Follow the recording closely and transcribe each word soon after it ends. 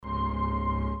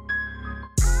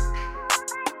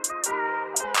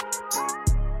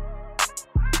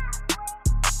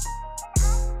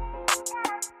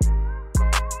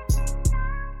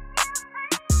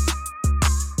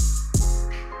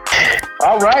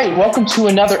right, welcome to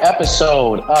another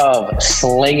episode of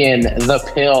Slinging the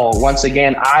Pill. Once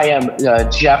again, I am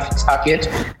Jeff Tuckett,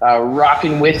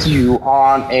 rocking with you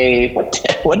on a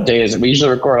what day is it? We usually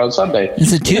record on Sunday.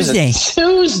 It's a Tuesday.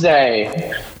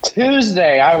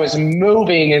 Tuesday. I was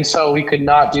moving, and so we could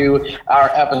not do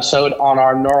our episode on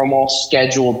our normal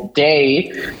scheduled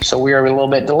day, so we are a little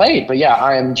bit delayed. But yeah,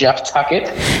 I am Jeff Tuckett.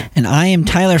 And I am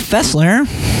Tyler Fessler.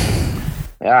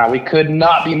 Yeah, we could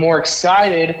not be more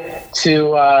excited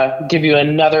to give you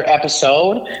another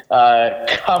episode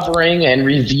covering and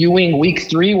reviewing Week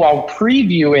 3 while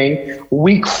previewing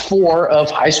Week 4 of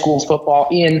high school football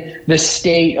in the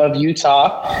state of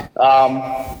Utah.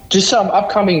 Just some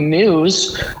upcoming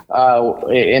news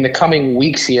in the coming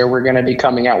weeks here. We're going to be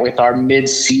coming out with our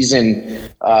mid-season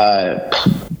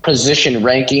position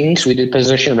rankings. We did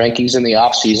position rankings in the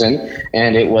offseason,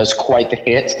 and it was quite the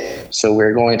hit. So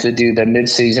we're going to do the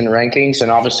mid-season rankings, and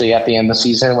obviously at the end of the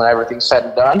season, when everything's said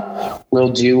and done,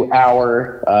 we'll do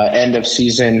our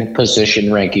end-of-season position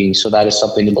rankings. So that is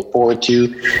something to look forward to.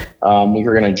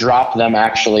 We're going to drop them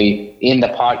actually in the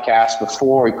podcast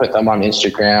before we put them on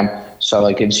Instagram, so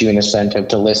that gives you an incentive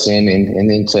to listen and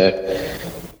then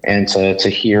to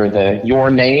hear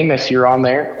your name if you're on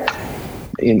there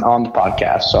on the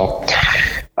podcast. So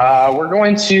we're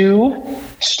going to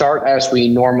start as we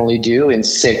normally do in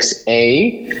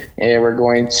 6A, and we're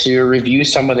going to review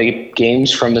some of the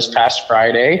games from this past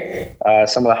Friday,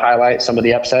 some of the highlights, some of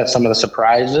the upsets, some of the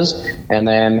surprises, and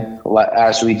then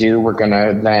as we do, we're going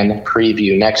to then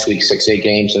preview next week's 6A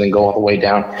games and then go all the way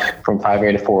down from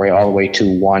 5A to 4A all the way to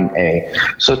 1A.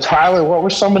 So Tyler, what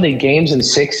were some of the games in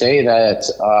 6A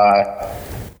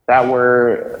that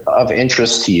were of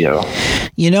interest to you?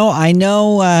 You know, I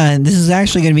know this is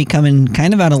actually going to be coming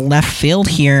kind of out of left field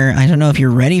here. I don't know if you're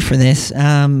ready for this,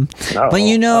 but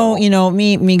you know,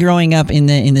 me growing up in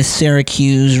the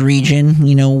Syracuse region,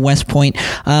 West Point,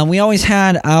 we always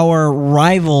had our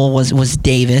rival was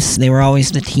Davis. They were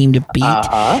always the team to beat,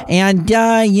 and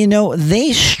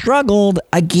they struggled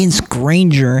against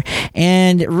Granger,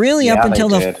 and really up until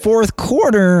the fourth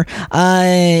quarter,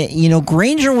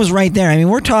 Granger was right there. I mean,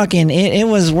 we're talking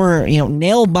we're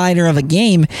nail biter of a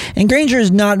game, and Granger is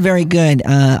not very good.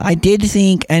 I did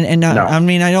think, I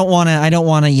don't want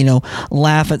to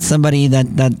laugh at somebody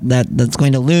that's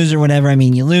going to lose or whatever. I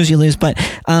mean, you lose, but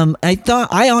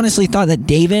I honestly thought that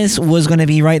Davis was going to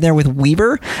be right there with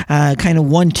Weber, kind of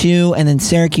 1-2, and then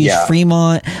Syracuse,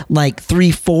 Fremont like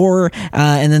 3-4,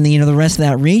 and then the rest of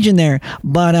that region there.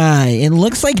 But it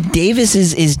looks like Davis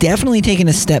is definitely taking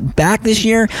a step back this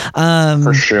year.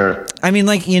 For sure. I mean,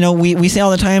 we say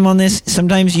all the time on this,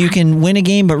 sometimes you can win a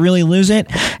game but really lose it,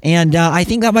 and I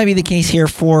think that might be the case here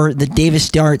for the Davis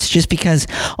Darts, just because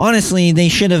honestly they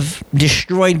should have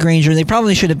destroyed Granger. They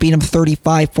probably should have beat them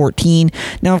 35-14.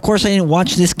 Now, of course, I didn't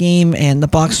watch this game, and the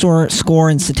box score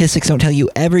and statistics don't tell you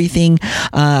everything,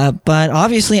 but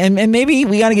obviously, and maybe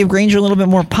we got to give Granger a little bit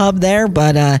more pub there,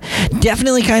 but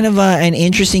definitely kind of an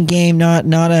interesting game, not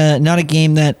a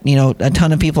game that a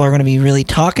ton of people are going to be really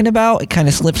talking about. It kind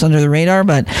of slips under the radar,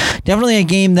 but definitely a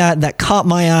game that caught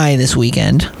my eye this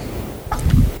weekend.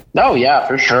 Oh, yeah,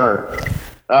 for sure.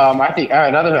 I think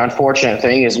another unfortunate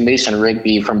thing is Mason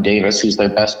Rigby from Davis, who's their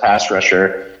best pass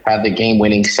rusher, had the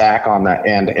game-winning sack on that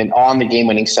end, and on the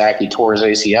game-winning sack, he tore his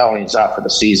ACL and he's out for the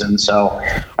season. So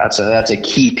that's a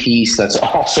key piece that's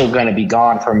also going to be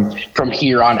gone from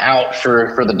here on out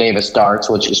for the Davis Darts,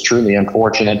 which is truly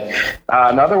unfortunate.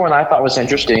 Another one I thought was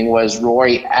interesting was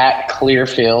Roy at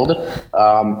Clearfield.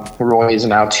 Roy is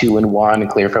now 2-1, and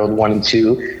Clearfield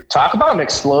 1-2. Talk about an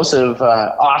explosive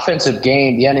offensive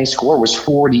game. The ending score was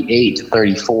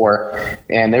 48-34,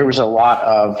 and there was a lot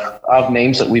of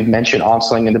names that we've mentioned on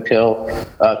Slinging the Pill.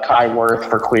 Kai Worth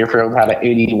for Clearfield had an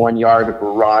 81-yard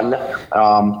run.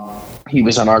 He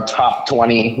was on our top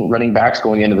 20 running backs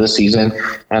going into the season.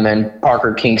 And then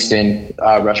Parker Kingston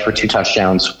rushed for 2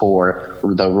 touchdowns for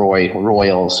the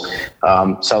Royals.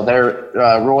 So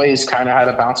Roy's kind of had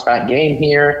a bounce back game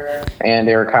here, and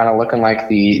they're kind of looking like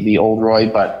the old Roy,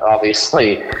 but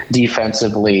obviously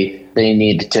defensively they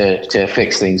need to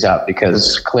fix things up,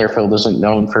 because Clearfield isn't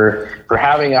known for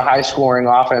having a high-scoring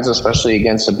offense, especially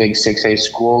against a big 6A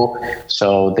school.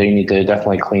 So they need to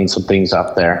definitely clean some things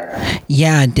up there.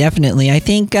 Yeah, definitely. I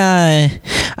think, Roy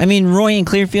and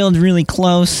Clearfield really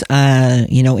close,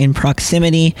 in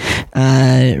proximity.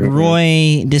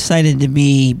 Roy decided to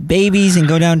be babies and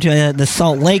go down to the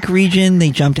Salt Lake region.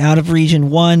 They jumped out of Region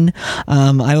 1.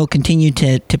 I will continue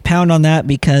to pound on that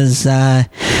because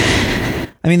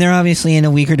I mean, they're obviously in a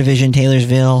weaker division.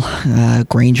 Taylorsville,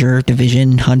 Granger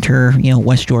division, Hunter,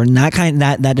 West Jordan,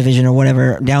 that division or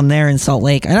whatever down there in Salt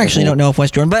Lake. I actually don't know if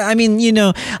West Jordan, but I mean,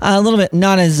 a little bit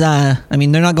not as. I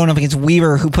mean, they're not going up against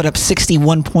Weaver, who put up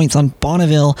 61 points on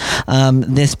Bonneville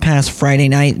this past Friday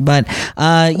night. But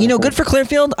good for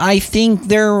Clearfield. I think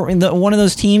they're one of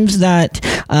those teams that.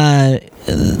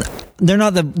 They're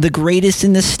not the greatest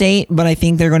in the state, but I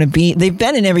think they're going to be. They've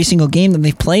been in every single game that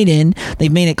they've played in.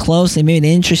 They've made it close. They made it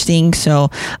interesting. So,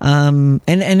 and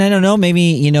I don't know.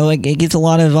 Maybe it gives a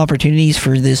lot of opportunities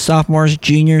for the sophomores,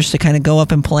 juniors to kind of go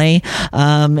up and play,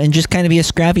 and just kind of be a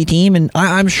scrappy team. And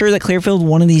I'm sure that Clearfield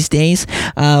one of these days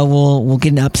will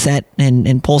get an upset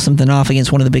and pull something off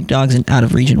against one of the big dogs out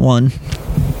of Region 1.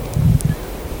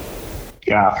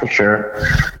 Yeah, for sure.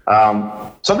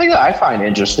 Something that I find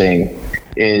interesting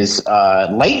is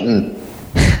Layton.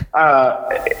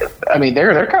 I mean,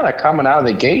 they're kind of coming out of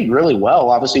the gate really well,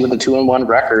 obviously with a 2-1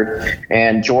 record.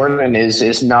 And Jordan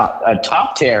is not a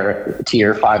top tier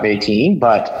 5A team,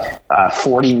 but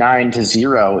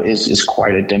 49-0 is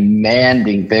quite a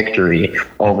demanding victory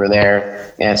over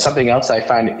there. And something else I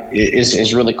find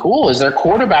is really cool is their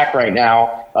quarterback right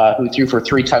now, who threw for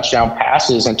 3 touchdown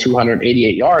passes and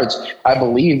 288 yards, I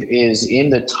believe is in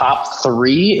the top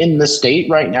 3 in the state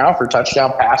right now for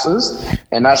touchdown passes.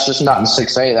 And that's just not in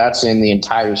 6A. That's in the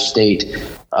entire state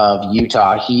of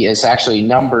Utah. He is actually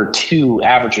number 2,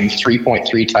 averaging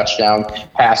 3.3 touchdown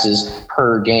passes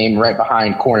per game, right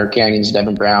behind Corner Canyon's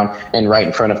Devin Brown and right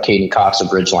in front of Caden Cox of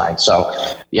Ridgeline. So,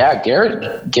 yeah,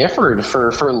 Garrett Gifford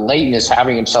for Layton is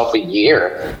having himself a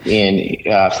year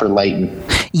for Layton.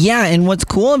 Yeah, and what's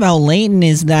cool about Layton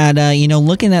is that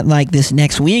looking at like this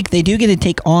next week, they do get to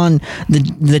take on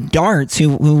the Darts,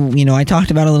 who I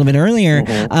talked about a little bit earlier,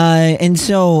 and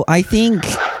so I think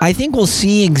we'll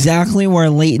see exactly where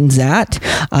Layton's at.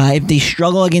 If they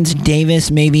struggle against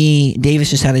Davis, maybe Davis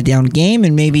just had a down game,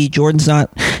 and maybe Jordan's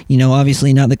not,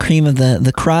 obviously not the cream of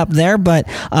the crop there. But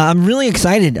I'm really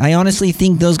excited. I honestly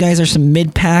think those guys are some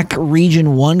mid-pack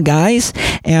Region 1 guys,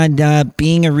 and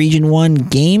being a Region 1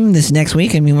 game this next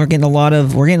week. I mean, we're getting a lot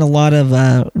of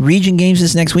region games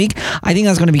this next week. I think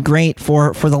that's going to be great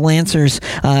for the Lancers.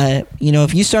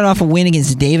 If you start off a win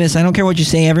against Davis, I don't care what you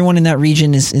say. Everyone in that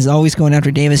region is always going after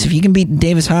Davis. If you can beat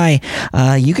Davis High,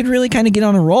 you could really kind of get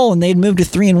on a roll, and they'd move to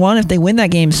 3-1 if they win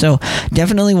that game. So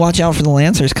definitely watch out for the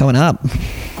Lancers coming up.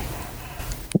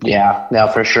 Yeah, no,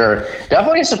 for sure.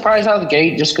 Definitely a surprise out of the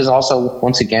gate, just because also,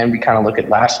 once again, we kind of look at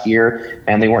last year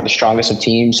and they weren't the strongest of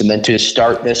teams. And then to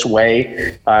start this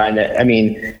way, and I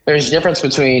mean, there's a difference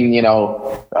between,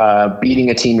 beating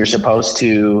a team you're supposed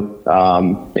to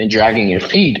and dragging your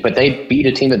feet, but they beat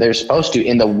a team that they're supposed to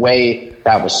in the way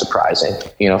that was surprising.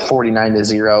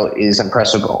 49-0 is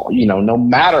impressive, no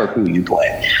matter who you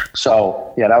play.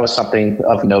 So, yeah, that was something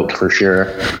of note for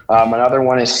sure. Another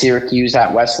one is Syracuse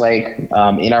at Westlake.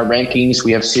 In our rankings,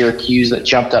 we have Syracuse that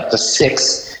jumped up to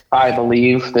 6, I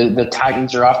believe. The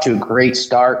Titans are off to a great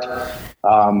start.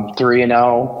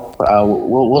 3-0.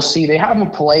 We'll see. They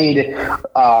haven't played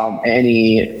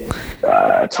any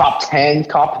top 10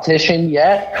 competition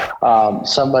yet.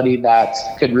 Somebody that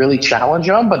could really challenge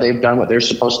them, but they've done what they're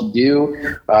supposed to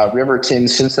do. Riverton,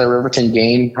 since the Riverton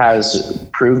game, has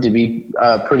proved to be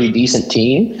a pretty decent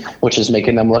team, which is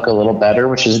making them look a little better,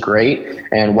 which is great.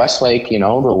 And Westlake, there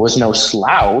was no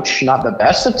slouch, not the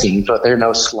best of teams, but they're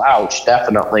no slouch,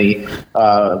 definitely.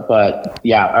 But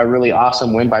yeah, a really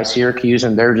awesome win by Syracuse,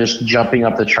 and they're just jumping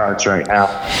up the charts right now.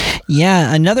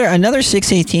 Yeah, another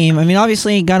 6A team. I mean,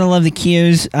 obviously, gotta love the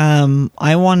Qs.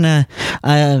 I want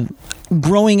to.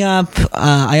 Growing up,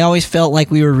 I always felt like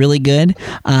we were really good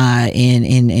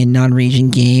in non-region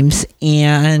games,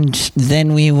 and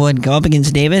then we would go up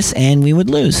against Davis and we would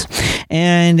lose.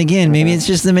 And again, maybe it's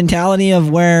just the mentality of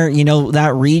where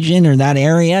that region or that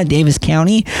area, Davis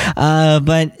County.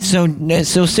 But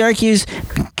so Syracuse,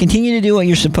 continue to do what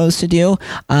you're supposed to do,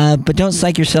 but don't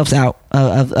psych yourselves out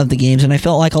of the games. And I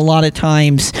felt like a lot of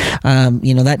times,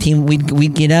 that team,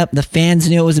 we'd get up, the fans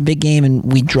knew it was a big game, and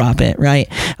we'd drop it, right?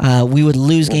 We would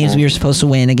lose games we were supposed to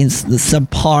win against the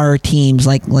subpar teams,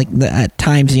 like at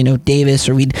times, Davis,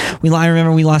 or I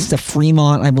remember we lost to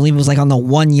Fremont, I believe it was like on the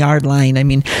 1 yard line. I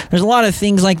mean, there's a lot of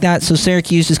things like that. So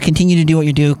Syracuse, just continue to do what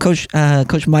you do. Coach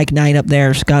Mike Knight up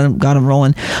there got him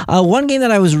rolling. One game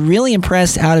that I was really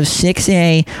impressed out of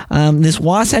 6A, this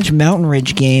Wasatch Mountain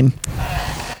Ridge game.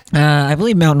 I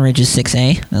believe Mountain Ridge is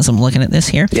 6A as I'm looking at this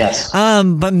here. Yes.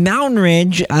 But Mountain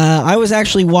Ridge, I was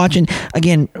actually watching,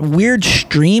 again, weird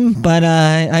stream, but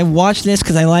I watched this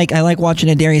because I like watching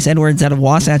Adarius Edwards out of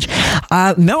Wasatch.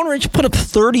 Mountain Ridge put up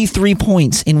 33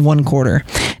 points in one quarter.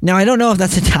 Now, I don't know if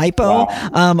that's a typo.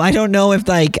 Wow. I don't know if,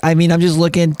 I'm just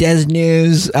looking at Des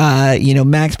News,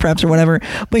 Max Preps or whatever.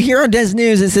 But here on Des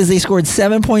News, it says they scored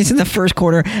 7 points in the first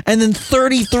quarter and then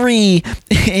 33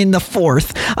 in the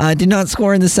fourth. Did not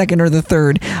score in the second or the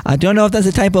third. I don't know if that's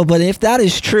a typo, but if that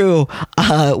is true,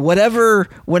 whatever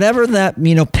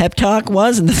that pep talk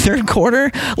was in the third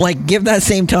quarter, give that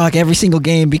same talk every single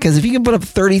game, because if you can put up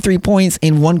 33 points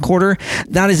in one quarter,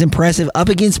 that is impressive, up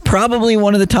against probably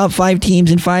one of the top 5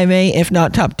 teams in 5A, if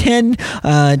not top 10,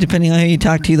 depending on who you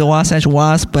talk to, the Wasatch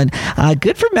Wasp. But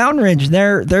good for Mountain Ridge.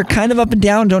 They're kind of up and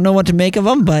down. Don't know what to make of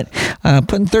them, but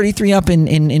putting 33 up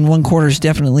in one quarter is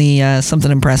definitely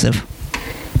something impressive.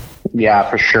 Yeah,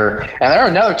 for sure. And they're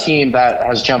another team that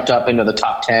has jumped up into the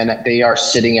top 10. They are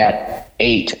sitting at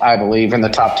 8, I believe, in the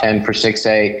top 10 for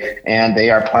 6A, and they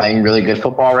are playing really good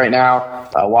football right now.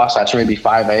 Wasatch may be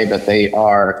 5A, but they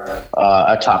are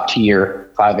a top tier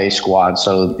 5A squad.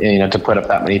 So, to put up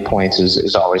that many points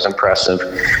is always impressive.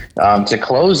 To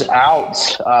close out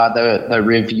the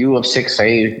review of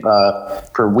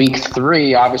 6A for week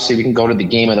 3, obviously we can go to the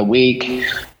game of the week.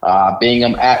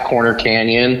 Bingham at Corner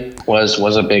Canyon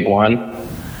was a big one.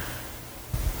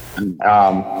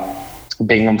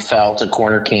 Bingham fell to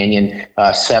Corner Canyon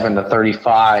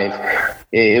 7-35.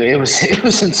 It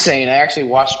was insane. I actually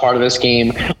watched part of this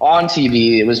game on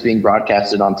TV. It was being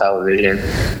broadcasted on television,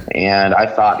 and I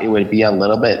thought it would be a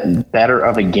little bit better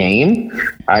of a game.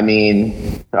 I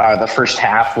mean, the first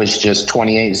half was just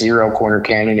 28-0 Corner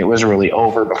Canyon. It was really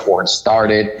over before it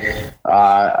started.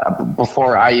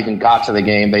 Before I even got to the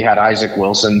game, they had Isaac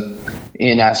Wilson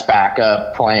in as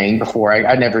backup playing before.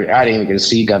 I didn't even get to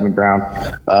see Devin Brown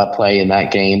play in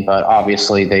that game, but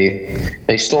obviously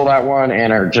they stole that one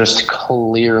and are just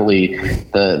clearly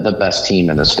the best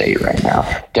team in the state right now.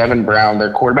 Devin Brown,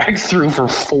 their quarterback, threw for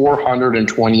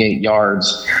 428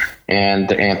 yards and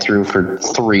threw for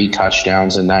 3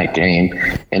 touchdowns in that game,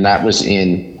 and that was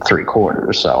in 3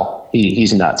 quarters. So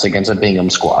he's nuts against a Bingham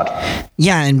squad.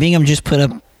 Yeah, and Bingham just put up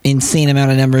insane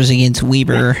amount of numbers against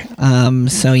Weber.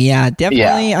 So yeah,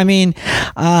 definitely. Yeah. I mean,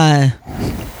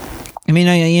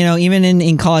 even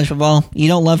in college football, you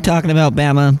don't love talking about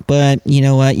Bama, but you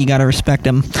know what? You got to respect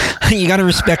them. You got to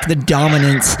respect the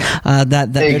dominance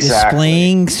that they're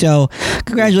displaying. So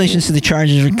congratulations to the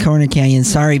Chargers of Corner Canyon.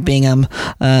 Sorry, Bingham,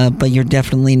 but you're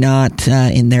definitely not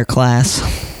in their class.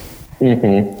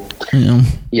 Mm-hmm.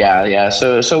 Yeah.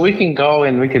 So we can go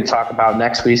and we can talk about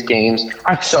next week's games.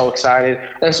 I'm so excited,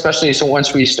 especially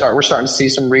once we're starting to see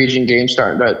some region games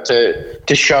starting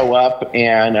to show up.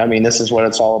 And I mean, this is what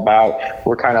it's all about.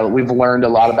 We've learned a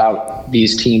lot about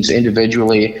these teams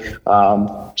individually.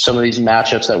 Some of these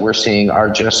matchups that we're seeing are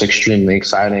just extremely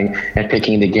exciting, and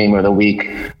picking the game of the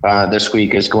week this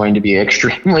week is going to be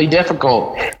extremely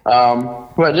difficult.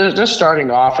 But just starting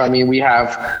off, I mean, we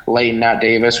have Layton at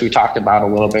Davis. We talked about a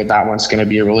little bit. That one's going to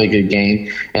be a really good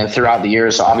game. And throughout the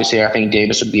years, obviously, I think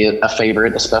Davis would be a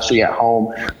favorite, especially at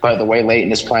home. But the way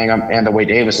Layton is playing and the way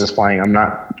Davis is playing, I'm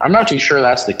not too sure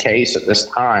that's the case at this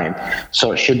time.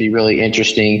 So it should be really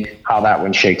interesting how that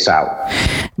one shakes out.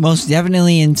 Most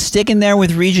definitely. And sticking there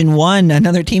with Region 1,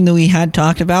 another team that we had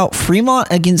talked about, Fremont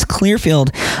against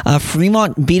Clearfield.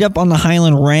 Fremont beat up on the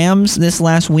Highland Rams this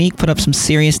last week, put up some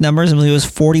serious numbers. I believe it was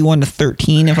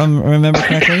 41-13, if I remember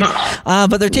correctly.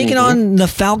 But they're taking on the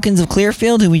Falcons of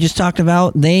Clearfield, who we just talked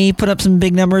about. They put up some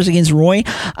big numbers against Roy.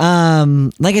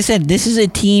 Like I said, this is a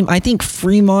team, I think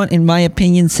Fremont, in my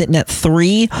opinion, sitting at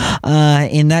 3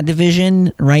 in that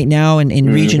division right now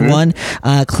in Region 1.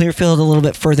 Clearfield a little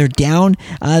bit further down.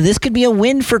 This could be a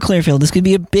win for Clearfield. This could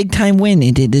be a big-time win.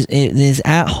 It is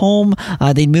at home.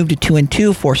 They moved to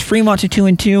 2-2, forced Fremont to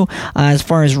 2-2. As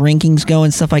far as rankings go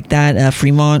and stuff like that,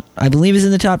 Fremont, I believe, is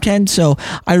in the top 10. So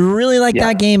I really like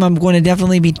that game. I'm going to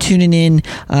definitely be tuning in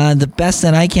the best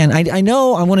that I can. I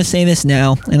know I want to say this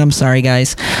now, and I'm sorry,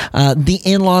 guys. The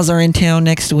in-laws are in town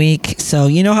next week, so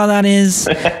you know how that is.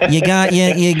 You got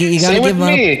to give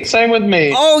up. Same with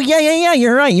me. Oh yeah.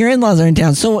 You're right. Your in-laws are in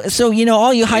town. So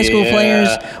all you high school players,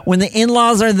 when the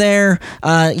in-laws are there,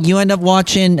 you end up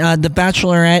watching The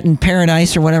Bachelorette in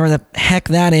Paradise or whatever the heck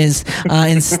that is,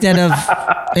 instead of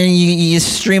and you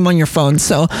stream on your phone.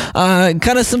 So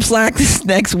cut us some slack this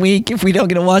next week if we don't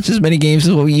get to watch as many games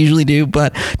as what we usually do,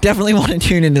 but definitely want to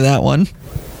tune into that one.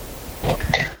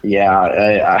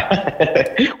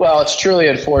 Yeah. Well, it's truly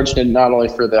unfortunate, not only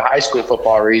for the high school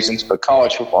football reasons, but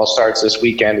college football starts this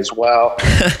weekend as well.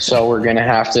 So we're going to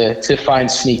have to find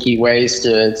sneaky ways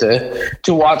to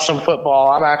watch some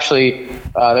football. I'm actually,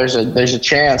 there's a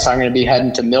chance I'm going to be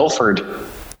heading to Milford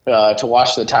to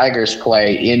watch the Tigers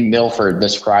play in Milford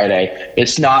this Friday.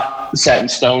 It's not set in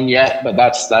stone yet, but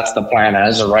that's the plan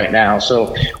as of right now.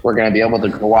 So we're going to be able to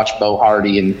watch Bo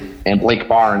Hardy and Blake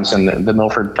Barnes and the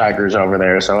Milford Tigers over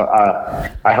there. So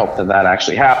I hope that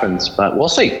actually happens, but we'll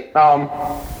see.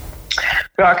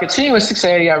 Continuing with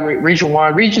 6A, Region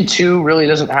 1. Region 2 really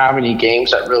doesn't have any games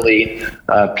that really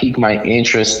pique my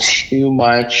interest too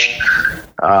much.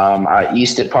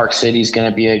 East at Park City is going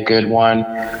to be a good one.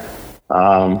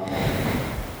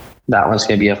 That one's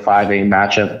going to be a 5A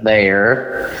matchup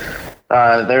there.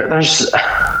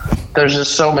 There's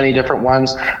just so many different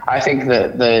ones. I think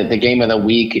that the game of the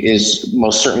week is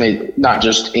most certainly not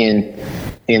just in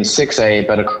 6A,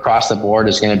 but across the board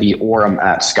is going to be Orem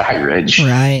at Skyridge.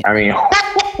 Right. I mean,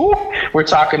 we're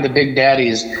talking the big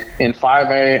daddies in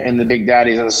 5A and the big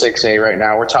daddies in 6A right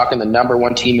now. We're talking the number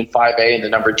 1 team in 5A and the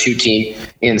number 2 team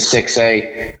in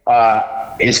 6A.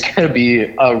 It's going to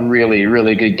be a really,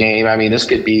 really good game. I mean, this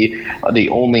could be the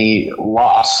only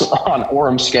loss on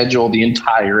Orem's schedule the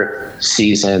entire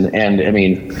season. And, I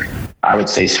mean, I would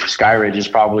say Skyridge is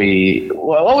probably –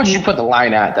 what would you put the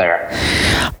line at there?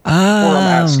 Orem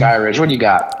at Skyridge. What do you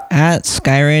got? At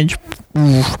Skyridge,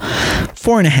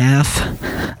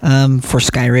 4.5 for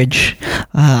Skyridge.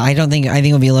 I think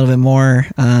it'll be a little bit more.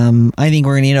 I think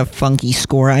we're gonna need a funky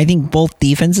score. I think both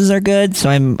defenses are good, so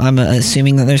I'm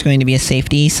assuming that there's going to be a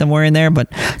safety somewhere in there.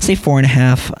 But say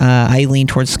 4.5. I lean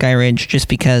towards Skyridge just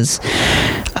because.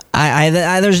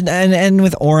 There's and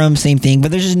with Orem same thing,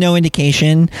 but there's just no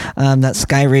indication that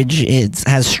Skyridge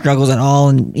has struggles at all,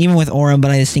 and even with Orem,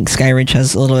 but I just think Skyridge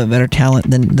has a little bit better talent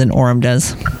than Orem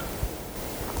does.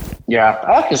 Yeah,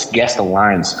 I'll just guess the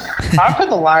lines. I'll put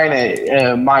the line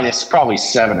at minus probably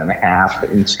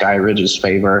 7.5 in Skyridge's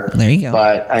favor. There you go.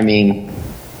 But I mean,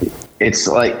 it's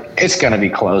going to be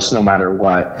close no matter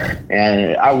what. And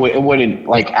it wouldn't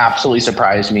absolutely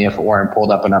surprise me if Orem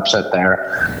pulled up an upset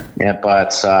there. Yeah,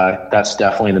 but that's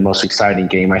definitely the most exciting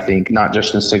game, I think, not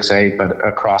just in 6A, but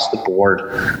across the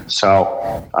board.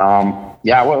 So,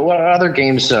 what other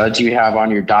games do you have on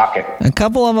your docket? A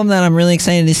couple of them that I'm really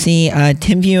excited to see.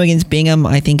 Timpview against Bingham,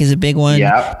 I think, is a big one.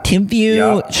 Yeah.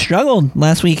 Timpview struggled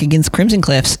last week against Crimson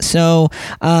Cliffs, so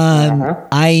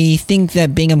I think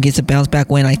that Bingham gets a bounce back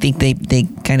win. I think they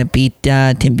kind of beat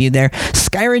Timpview there.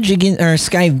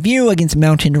 Skyview against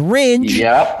Mountain Ridge.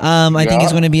 I think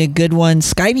is going to be a good one.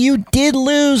 Skyview did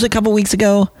lose a couple weeks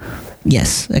ago.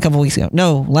 Yes, a couple weeks ago.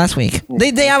 No, last week.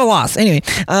 They have a loss. Anyway,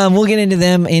 we'll get into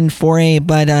them in 4A,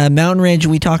 but Mountain Ridge,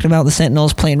 we talked about the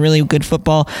Sentinels playing really good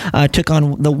football, took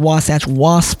on the Wasatch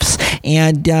Wasps,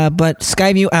 and but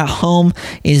Skyview at home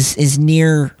is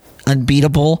near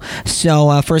unbeatable.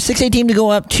 So for a 6A team to go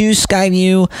up to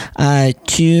Skyview,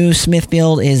 to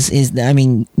Smithfield is I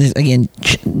mean, again,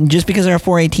 just because they're a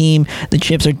 4A team, the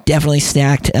chips are definitely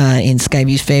stacked in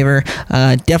Skyview's favor.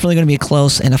 Definitely going to be a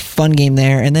close and a fun game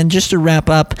there. And then just to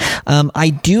wrap up, I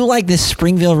do like this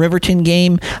Springville Riverton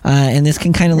game, and this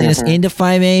can kind of lead us into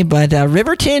 5A, but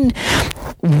Riverton,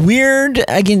 weird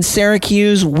against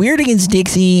Syracuse, weird against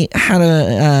Dixie, had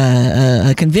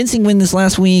a convincing win this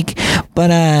last week,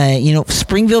 but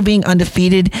Springville being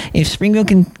undefeated, if Springville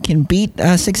can beat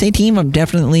a 6A team, I'm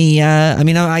definitely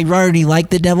I already like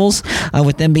the Devils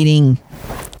with them beating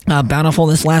Bountiful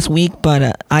this last week,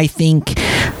 but I think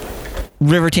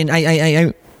Riverton,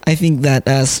 I think that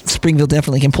Springville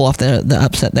definitely can pull off the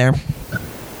upset there.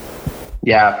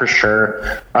 Yeah, for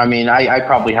sure. I mean, I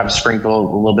probably have Springville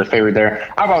a little bit favored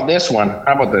there. How about this one?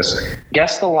 How about this?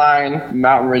 Guess the line,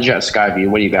 Mountain Ridge at Skyview.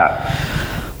 What do you got?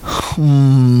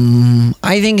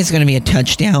 I think it's going to be a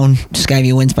touchdown.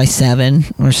 Skyview wins by 7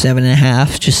 or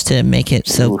 7.5, just to make it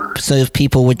so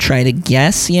people would try to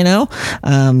guess,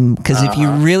 because if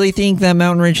you really think that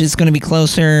Mountain Ridge is going to be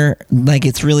closer, like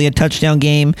it's really a touchdown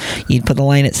game, you'd put the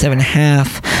line at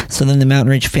 7.5. So then the Mountain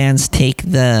Ridge fans take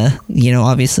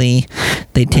obviously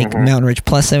they take Mountain Ridge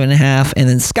plus 7.5, and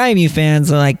then Skyview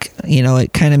fans are like,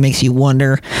 it kind of makes you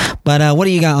wonder. But what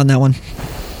do you got on that one?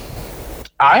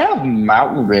 I have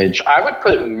Mountain Ridge. I would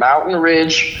put Mountain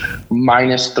Ridge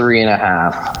minus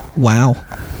 3.5. Wow.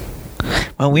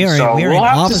 Well, we are in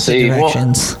opposite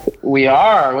directions. We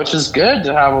are, which is good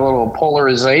to have a little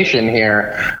polarization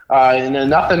here.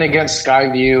 And nothing against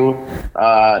Skyview.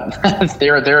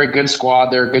 They're a good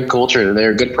squad. They're a good culture.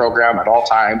 They're a good program at all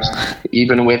times,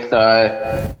 even with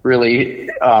really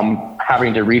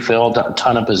having to refill a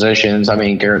ton of positions. I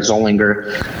mean, Garrett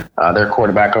Zollinger, their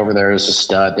quarterback over there, is a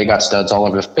stud. They got studs all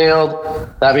over the field.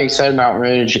 That being said, Mountain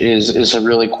Ridge is a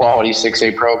really quality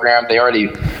 6A program. They already,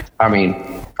 I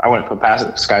mean, I wouldn't put past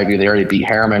it Skyview. They already beat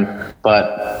Harriman,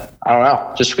 but I don't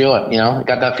know. Just feel it, I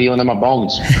got that feeling in my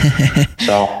bones.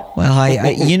 So, well,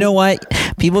 I you know what?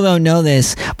 People don't know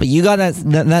this, but you got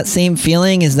that same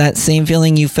feeling. Is that same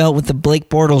feeling you felt with the Blake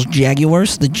Bortles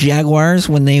Jaguars, the Jaguars,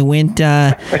 when they went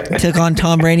took on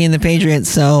Tom Brady and the Patriots?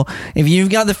 So, if you've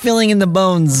got the feeling in the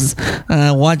bones,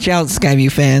 watch out,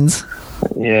 Skyview fans.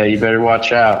 Yeah, you better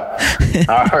watch out.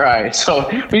 All right, so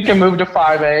we can move to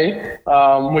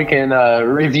 5A. We can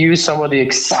review some of the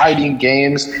exciting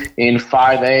games in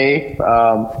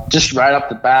 5A. Just right off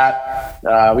the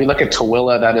bat, we look at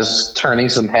Tooele, that is turning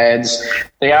some heads.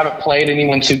 They haven't played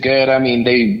anyone too good. I mean,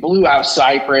 they blew out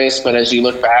Cypress, but as you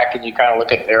look back and you kind of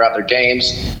look at their other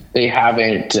games, they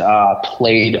haven't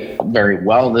played very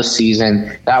well this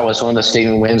season. That was one of the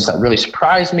stadium wins that really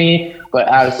surprised me. But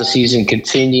as the season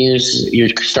continues, you're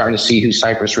starting to see who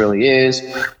Cypress really is.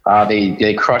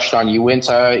 They crushed on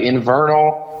Uinta in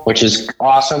Vernal, which is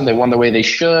awesome. They won the way they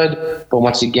should. But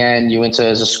once again, Uinta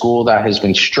is a school that has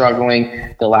been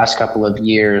struggling the last couple of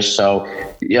years. So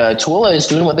Tooele is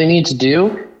doing what they need to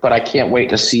do, but I can't wait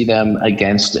to see them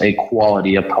against a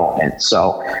quality opponent.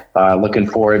 So looking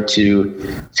forward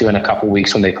to in a couple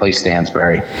weeks when they play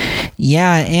Stansbury.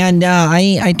 Yeah, and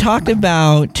I talked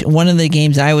about one of the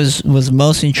games I was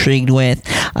most intrigued with,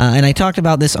 and I talked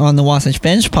about this on the Wasatch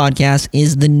Bench podcast,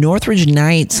 is the Northridge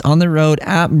Knights on the road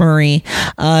at Murray.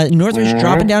 Northridge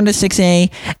dropping down to 6A,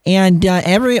 and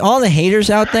all the haters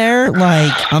out there,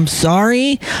 like, I'm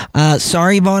sorry.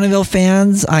 Sorry, Bonneville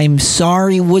fans. I'm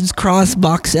sorry, Woods Cross,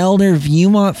 Box Elder,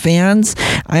 Viewmont fans.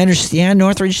 I understand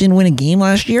Northridge didn't win a game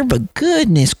last year, but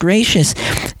goodness gracious,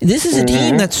 this is a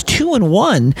team that's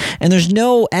 2-1, and there's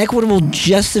no equitable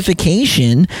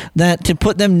justification that to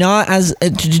put them not as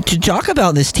to talk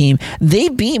about this team. They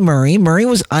beat Murray. Murray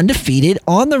was undefeated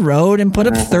on the road and put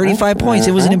up 35 points.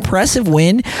 It was an impressive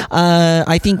win.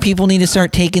 I think people need to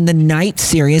start taking the Knights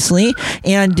seriously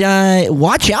and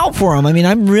watch out for them. I mean,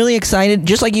 I'm really excited.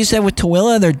 Just like you said with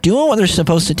Tooele, they're doing what they're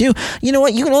supposed to do. You know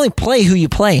what? You can only play who you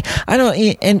play. I don't,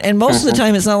 and most of the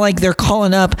time it's not like they're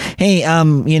calling up, hey,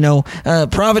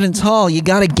 Providence Hall, you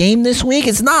got a game this week?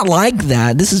 It's not like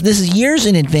that. This is years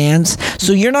in advance,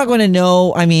 so you're not going to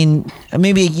know. I mean,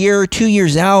 maybe a year or 2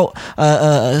 years out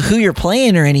who you're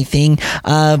playing or anything.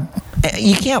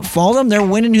 You can't fault them. They're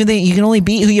winning you can only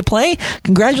beat who you play.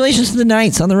 Congratulations to the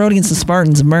Knights on the road against the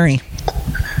Spartans of Murray.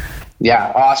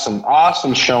 Yeah,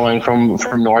 awesome showing from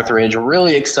Northridge.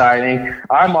 Really exciting.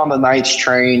 I'm on the Knights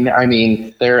train. I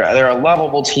mean, they're a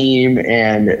lovable team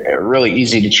and really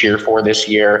easy to cheer for this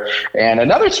year. And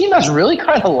another team that's really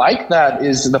kind of like that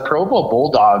is the Provo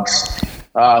Bulldogs.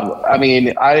 I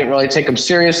mean, I didn't really take them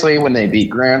seriously when they beat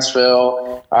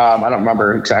Grantsville. I don't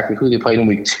remember exactly who they played in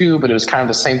week 2, but it was kind of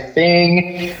the same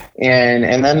thing.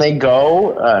 And then they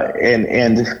go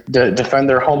and defend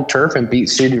their home turf and beat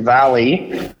Cedar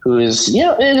Valley, who is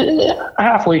a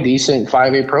halfway decent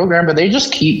 5A program, but they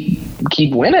just keep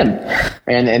winning.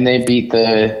 And they beat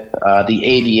the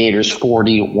Aviators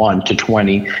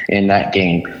 41-20 in that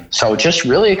game. So just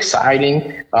really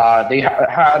exciting. They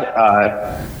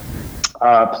had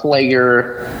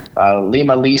player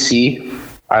Lima Lisi,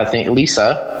 I think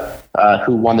Lisa,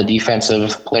 who won the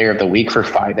Defensive Player of the Week for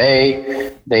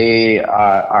 5A. They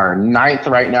are 9th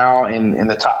right now in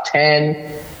the top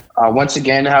 10. Once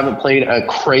again, haven't played a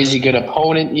crazy good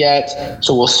opponent yet,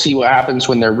 so we'll see what happens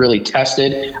when they're really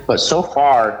tested. But so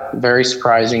far, very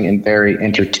surprising and very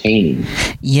entertaining.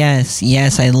 Yes,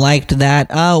 I liked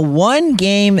that. One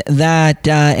game that,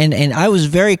 and I was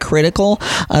very critical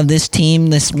of this team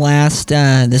this last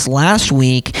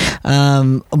week,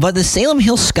 but the Salem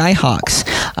Hill Skyhawks,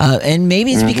 and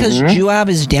maybe it's because Juab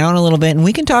is down a little bit, and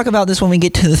we can talk about this when we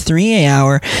get to the 3A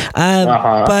hour.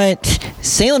 But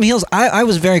Salem Hills, I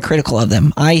was very critical of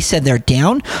them. I said they're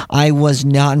down. I was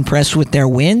not impressed with their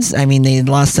wins. I mean, they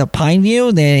lost to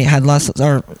Pineview. They had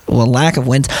lack of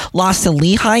wins. Lost to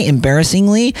Lehigh,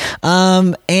 embarrassingly.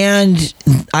 And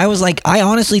I was like, I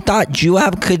honestly thought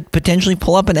Juab could potentially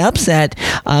pull up an upset,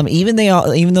 even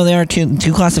though they are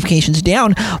two classifications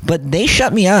down. But they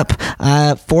shut me up,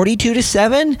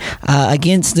 42-7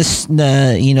 against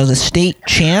the state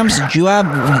champs.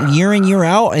 Juab, year in year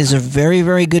out, is a very,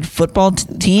 very good football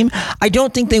team. I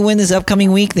don't think they win this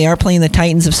upcoming week. They are playing the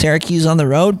Titans of Syracuse on the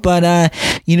road, but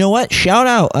you know what? Shout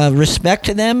out, respect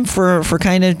to them for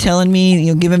kind of telling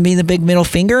me, giving me the big middle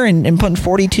finger and putting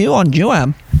 42 on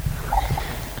Juab.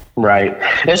 Right.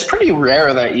 It's pretty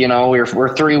rare that,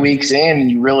 we're 3 weeks in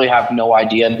and you really have no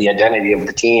idea the identity of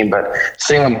the team. But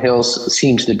Salem Hills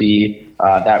seems to be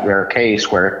that rare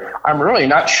case where I'm really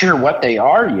not sure what they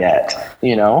are yet.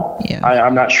 Yeah.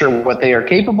 I'm not sure what they are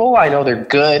capable. I know they're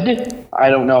good. I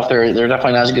don't know if they're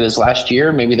definitely not as good as last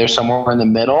year. Maybe they're somewhere in the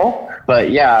middle. But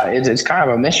yeah, it's kind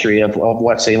of a mystery of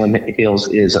what Salem Hills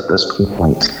is at this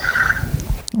point.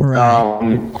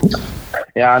 Right.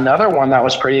 Yeah, another one that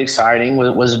was pretty exciting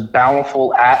was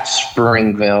Bountiful at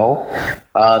Springville.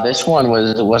 This one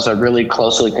was a really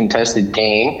closely contested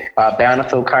game.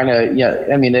 Bountiful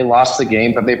they lost the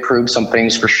game, but they proved some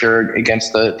things for sure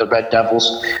against the Red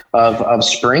Devils of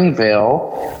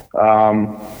Springville.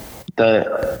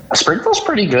 The Springville's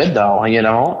pretty good though,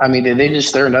 I mean,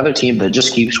 they're another team that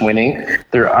just keeps winning.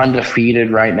 They're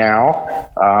undefeated right now.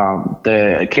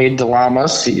 The Cade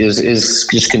Delamas is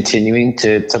just continuing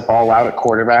to ball out at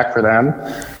quarterback for them.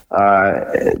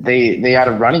 They had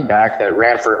a running back that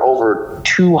ran for over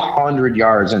 200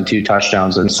 yards and 2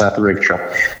 touchdowns in Seth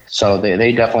Rigtrop. So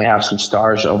they definitely have some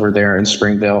stars over there in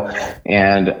Springville,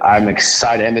 and I'm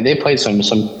excited. I mean, they played some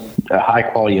high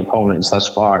quality opponents thus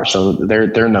far, so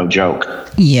they're no joke.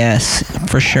 Yes,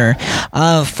 for sure.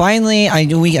 Finally,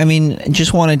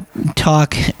 just want to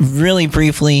talk really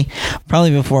briefly,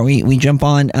 probably before we jump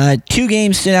on. 2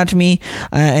 games stood out to me,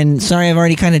 and sorry, I've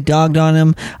already kind of dogged on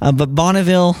them. But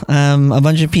Bonneville, a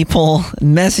bunch of people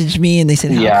messaged me and they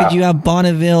said, "How could you have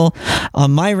Bonneville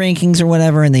on my rankings or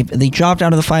whatever?" And they dropped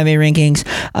out of the 5A rankings.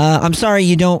 I'm sorry,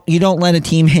 you don't let a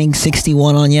team hang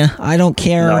 61 on you. I don't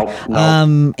care.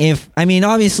 No.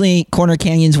 Obviously Corner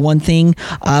Canyon's one thing,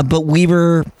 but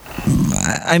Weber,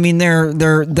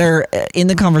 they're in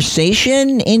the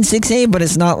conversation in 6A, but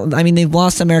it's not. I mean, they've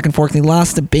lost to American Fork, they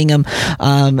lost to Bingham,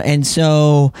 and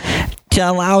so to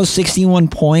allow 61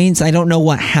 points, I don't know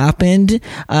what happened,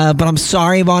 but I'm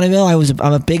sorry, Bonneville.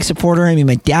 I'm a big supporter. I mean,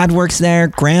 my dad works there,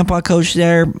 grandpa coached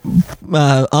there,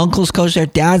 uncle's coached there,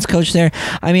 dad's coached there.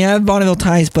 I mean, I have Bonneville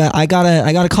ties, but I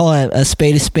gotta call a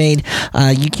spade a spade.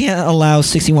 You can't allow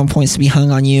 61 points to be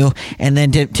hung on you, and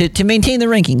then to maintain the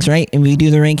rankings, right? And we do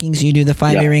the rankings, you do the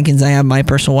 5A rankings. I have my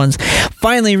personal ones.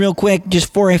 Finally, real quick,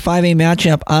 just for a 5A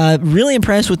matchup, really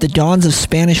impressed with the Dons of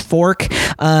Spanish Fork.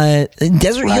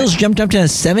 Desert Hills jumped up to a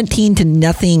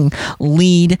 17-0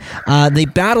 lead. They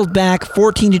battled back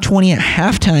 14-20 at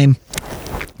halftime.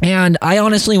 And I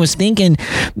honestly was thinking,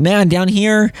 man, down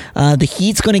here, the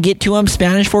heat's going to get to them.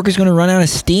 Spanish Fork is going to run out of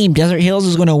steam. Desert Hills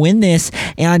is going to win this.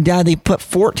 And they put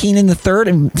 14 in the third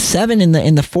and 7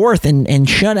 in the fourth and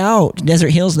shut out Desert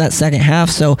Hills that second half.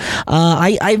 So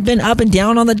I've been up and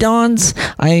down on the Dons.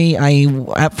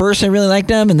 At first I really liked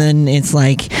them, and then it's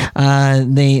like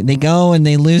they go and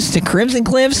they lose to Crimson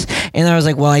Cliffs. And I was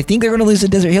like, well, I think they're going to lose to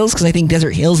Desert Hills because I think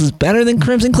Desert Hills is better than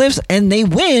Crimson Cliffs. And they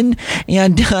win.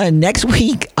 And next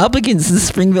week, up against the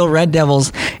Springville Red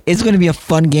Devils, it's going to be a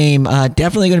fun game.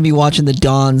 Definitely going to be watching the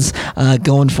Dons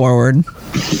going forward.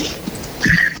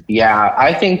 Yeah,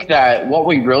 I think that what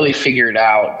we really figured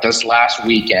out this last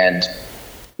weekend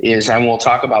is, and we'll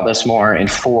talk about this more in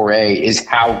 4A, is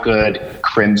how good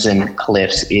Crimson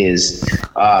Cliffs is.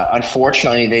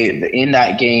 Unfortunately, in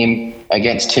that game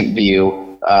against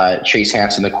Timpview, Chase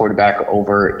Hansen, the quarterback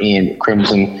over in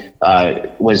Crimson,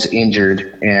 was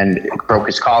injured and broke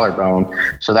his collarbone,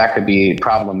 so that could be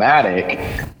problematic.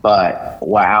 But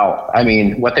wow, I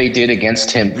mean, what they did against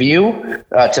Timpview,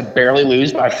 to barely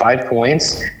lose by 5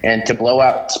 points and to blow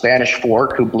out Spanish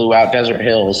Fork, who blew out Desert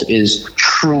Hills, is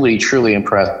truly, truly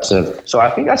impressive. So I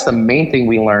think that's the main thing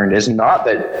we learned, is not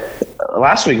that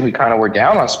last week we kind of were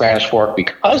down on Spanish Fork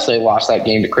because they lost that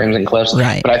game to Crimson Cliffs.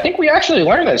 Right. But I think we actually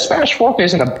learned that Spanish Fork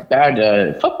isn't a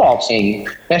bad football team.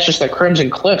 That's just that Crimson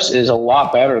Cliffs is a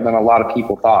lot better than a lot of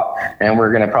people thought. And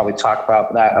we're going to probably talk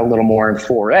about that a little more in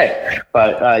 4A.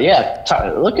 But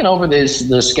looking over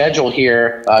the schedule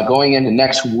here, going into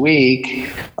next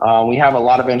week, we have a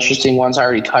lot of interesting ones I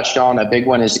already touched on. A big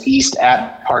one is East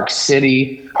at Park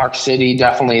City. Park City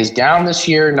definitely is down this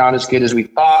year, not as good as we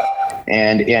thought.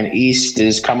 And East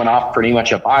is coming off pretty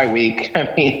much a bye week.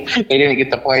 I mean, they didn't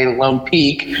get to play Lone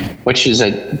Peak, which is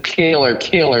a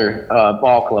killer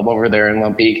ball club over there in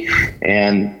Lone Peak,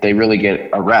 and they really get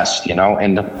a rest,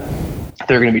 and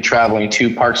they're going to be traveling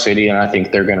to Park City, and I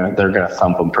think they're gonna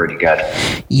thump them pretty good.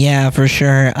 Yeah, for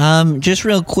sure. Just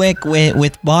real quick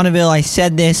with Bonneville, I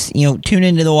said this. Tune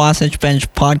into the Wasatch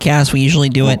Bench podcast. We usually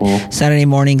do it Saturday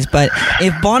mornings. But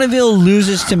if Bonneville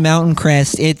loses to Mountain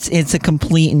Crest, it's a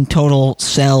complete and total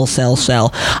sell.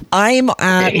 I'm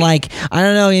at I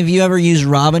don't know if you ever use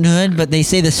Robinhood, but they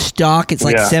say the stock it's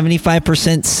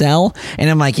 75% sell, and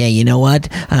I'm like, yeah, you know what?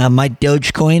 My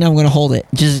Dogecoin, I'm gonna hold it.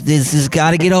 This has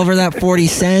got to get over that 40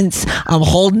 cents. I'm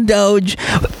holding Doge.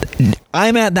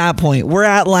 I'm at that point. We're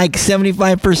at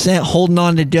 75% holding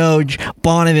on to Doge.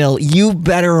 Bonneville, you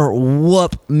better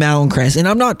whoop Mountain Crest. And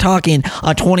I'm not talking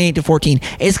a 28-14.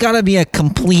 It's got to be a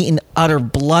complete and utter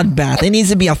bloodbath. It needs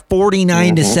to be a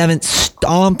 49-7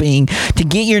 stomping to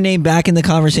get your name back in the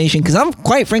conversation. Because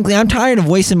quite frankly, I'm tired of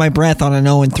wasting my breath on an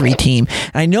 0-3 team.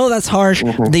 I know that's harsh,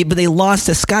 but they lost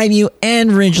to Skyview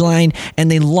and Ridgeline, and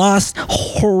they lost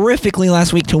horrifically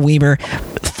last week to Weber.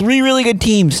 3 really good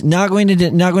teams. Not going to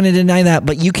deny that,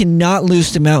 but you cannot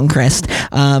lose to Mountain Crest.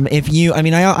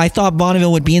 I thought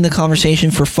Bonneville would be in the conversation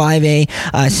for 5A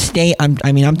state.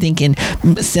 I'm thinking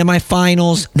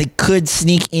semifinals. They could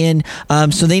sneak in.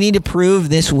 So they need to prove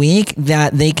this week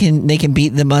that they can beat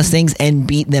the Mustangs and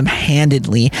beat them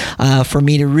handedly. For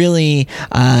me to really,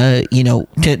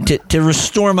 to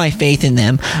restore my faith in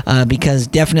them. Because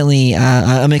definitely,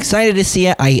 I'm excited to see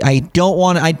it. I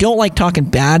don't like talking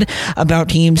bad about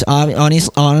teams.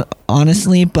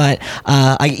 Honestly, but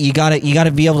you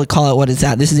gotta be able to call it what it's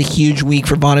at. This is a huge week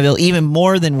for Bonneville, even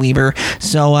more than Weber.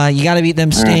 So you gotta beat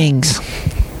them Stings.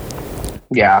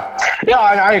 Yeah,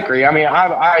 I agree. I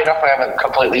definitely haven't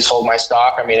completely sold my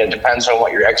stock. It depends on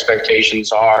what your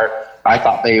expectations are. I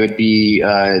thought they would be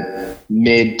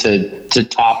mid to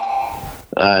top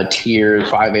tier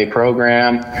 5A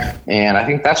program, and I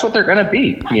think that's what they're going to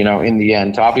be, in the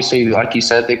end. Obviously, like you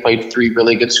said, they played 3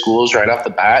 really good schools right off the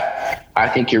bat. I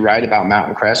think you're right about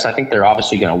Mountain Crest. I think they're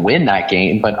obviously going to win that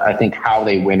game, but I think how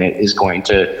they win it is going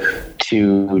to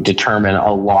determine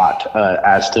a lot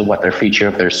as to what their future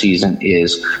of their season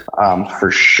is,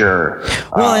 for sure.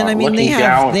 Well, and they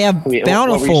have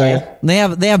Bountiful.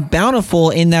 They have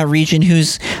Bountiful in that region,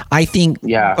 who's I think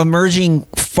emerging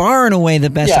far and away the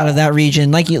best out of that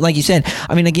region. Like you said.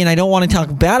 Again, I don't want to talk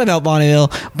bad about Bonneville,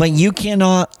 but you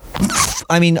cannot.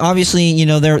 Obviously,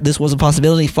 this was a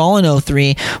possibility, fall in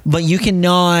 0-3, but you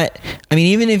cannot.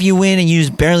 Even if you win and you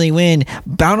just barely win,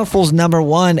 Bountiful's number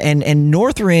 1, and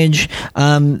Northridge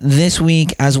this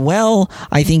week as well.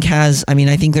 I think I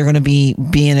think they're going to be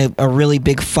in a really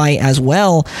big fight as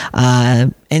well.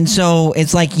 And so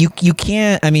it's you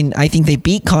can't. I think they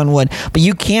beat Conwood, but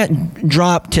you can't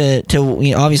drop to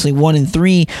obviously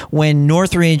 1-3 when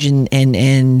Northridge and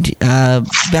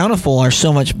Bountiful are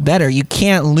so much better. You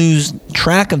can't lose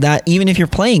track of that, even if you're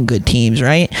playing good teams,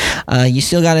 right? You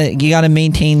still gotta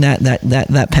maintain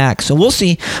that pack. So we'll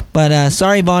see. But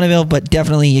sorry, Bonneville, but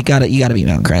definitely you gotta beat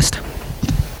Mountain Crest.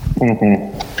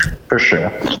 For sure.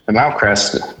 The Mount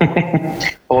Crest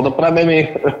pulled up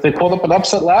they pulled up an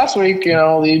upset last week,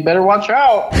 you better watch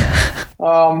out.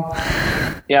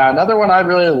 Another one I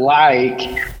really like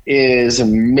is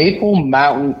Maple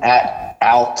Mountain at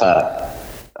Alta.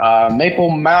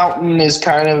 Maple Mountain is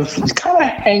kind of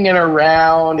hanging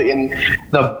around in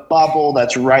the bubble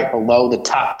that's right below the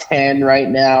top 10 right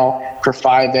now for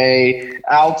 5A.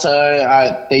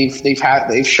 Alta,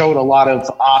 they've showed a lot of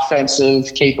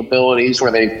offensive capabilities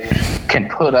where they can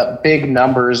put up big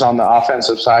numbers on the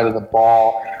offensive side of the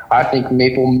ball. I think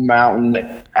Maple Mountain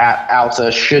at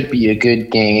Alta should be a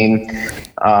good game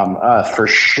for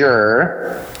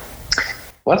sure.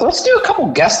 Let's do a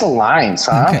couple guess the lines,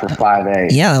 for 5A.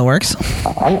 Yeah, that works.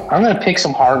 I'm going to pick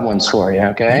some hard ones for you,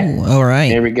 okay? Ooh, all right.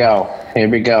 Here we go.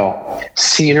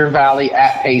 Cedar Valley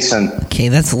at Payson. Okay,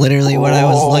 that's literally what I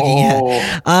was looking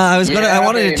at. I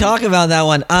wanted to talk about that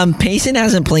one. Payson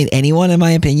hasn't played anyone, in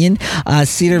my opinion.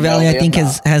 Cedar Valley, I think,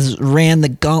 has ran the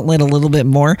gauntlet a little bit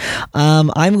more.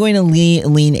 I'm going to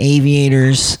lean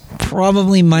Aviators,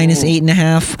 probably minus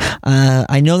 8.5.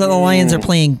 I know that the Lions are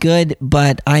playing good,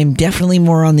 but I'm definitely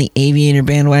more on the Aviator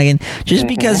bandwagon, just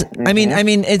because.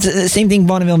 It's the same thing.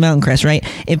 Bonneville, Mountain Crest, right?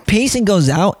 If Payson goes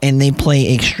out and they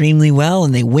play extremely well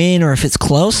and they win, or if it's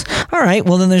close, all right,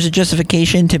 well then there's a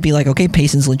justification to be like, okay,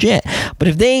 Payson's legit. But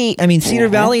if Cedar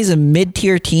Valley is a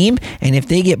mid-tier team, and if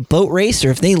they get boat raced or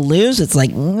if they lose, it's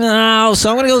like, no. So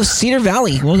I'm gonna go Cedar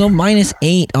Valley. We'll go minus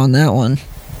 8 on that one.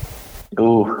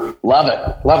 Ooh, love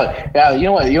it. Yeah, you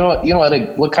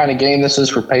know what kind of game this is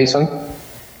for Payson?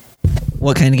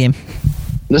 What kind of game?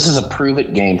 This is a prove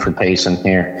it game for Payson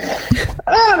here.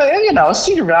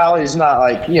 Cedar Valley is not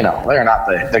like, they're not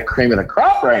the cream of the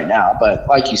crop right now. But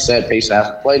like you said, Payson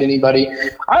hasn't played anybody.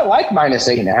 I like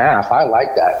 -8.5. I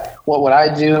like that. What would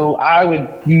I do? I would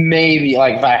maybe,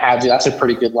 like, if I had to, that's a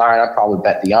pretty good line. I'd probably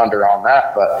bet the under on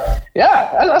that. But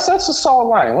yeah, that's a solid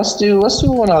line. Let's do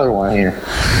one other one here.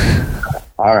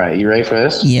 All right, you ready for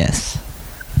this? Yes.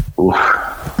 Oof.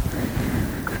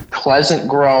 Pleasant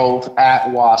Grove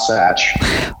at Wasatch.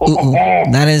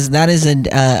 That is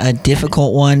a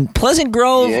difficult one. Pleasant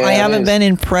Grove, I haven't been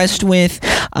impressed with.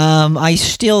 I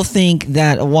still think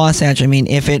that Wasatch,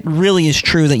 if it really is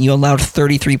true that you allowed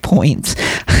 33 points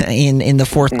in the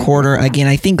fourth quarter, again,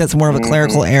 I think that's more of a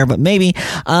clerical error, but maybe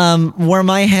where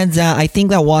my head's at, I think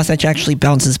that Wasatch actually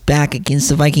bounces back against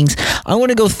the Vikings. I want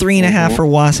to go 3.5 for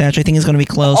Wasatch. I think it's going to be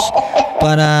close.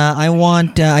 But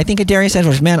I think Darius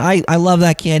Edwards, man, I love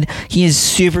that kid. He is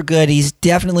super good. He's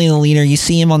definitely the leader. You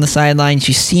see him on the sidelines.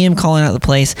 You see him calling out the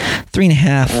plays.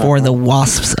 3.5 for the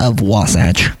Wasps of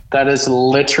Wasatch. That is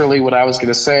literally what I was going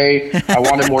to say. I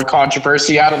wanted more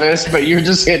controversy out of this, but you're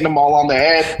just hitting them all on the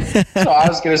head. So I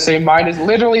was going to say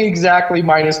exactly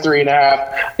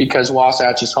 -3.5 because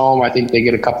Wasatch is home. I think they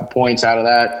get a couple points out of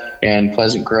that, and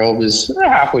Pleasant Grove is a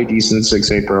halfway decent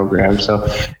 6A program. So,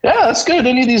 yeah, that's good.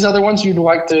 Any of these other ones you'd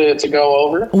like to go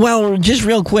over? Well, just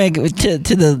real quick to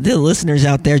the listeners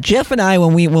out there, Jeff and I,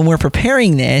 when we're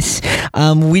preparing this,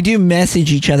 we do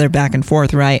message each other back and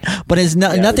forth, right? But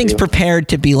nothing's prepared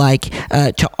to be like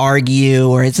to argue,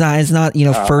 or it's not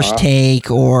first take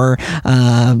or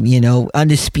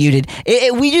undisputed.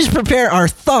 We just prepare our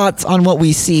thoughts on what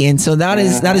we see, and so that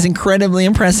is incredibly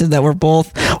impressive that we're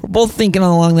both thinking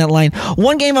along that line.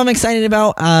 One game I'm excited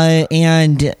about,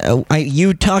 and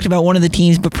you talked about one of the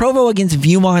teams, but Provo against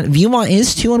Viewmont. Viewmont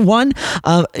is 2-1,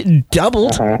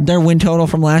 doubled their win total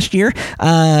from last year.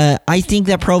 I think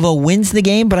that Provo wins the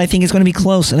game, but I think it's going to be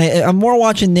close, and I'm more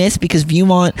watching this because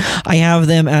Viewmont, I have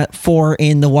them at 4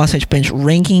 in the Wasatch Bench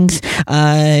rankings,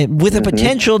 with a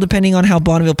potential, depending on how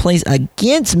Bonneville plays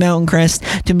against Mountain Crest,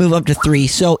 to move up to 3.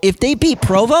 So if they beat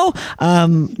Provo,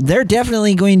 they're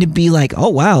definitely going to be like, oh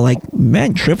wow, like,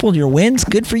 man, tripled your wins,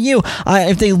 good for you.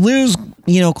 If they lose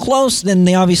close, then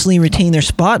they obviously retain their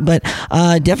spot, but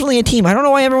definitely a team. I don't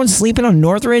know why everyone's sleeping on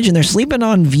Northridge and they're sleeping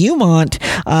on Viewmont.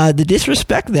 The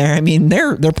disrespect there.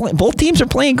 They're both teams are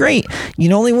playing great. You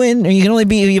can only win, or you can only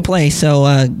beat who you play.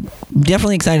 So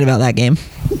definitely excited about that game.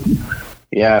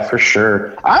 Yeah, for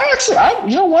sure.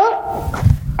 You know what?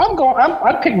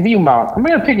 I'd pick Viewmont. I'm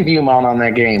going to pick Viewmont on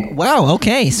that game. Wow,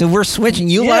 okay. So we're switching.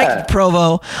 You liked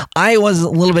Provo. I was a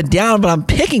little bit down, but I'm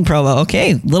picking Provo.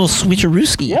 Okay, little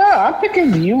switcherooski. Yeah, I'm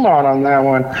picking Viewmont on that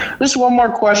one. Just one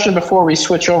more question before we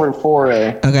switch over to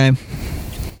 4A. Okay.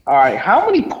 All right, how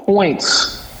many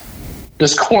points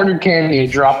does Corner Canyon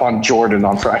drop on Jordan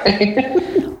on Friday?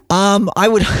 I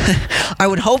would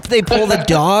hope they pull the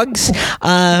Dogs,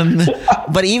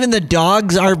 but even the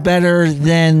Dogs are better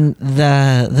than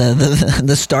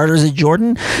the starters at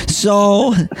Jordan.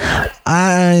 So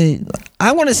I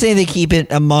want to say they keep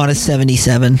it a modest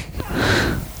 77.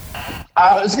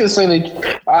 I was gonna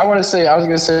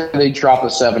say they drop a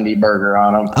 70 burger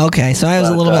on them. Okay, so I was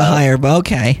a little bit higher, but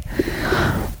okay.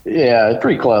 Yeah,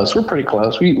 pretty close. We're pretty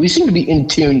close. We seem to be in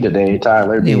tune today,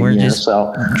 Tyler. Yeah, we're just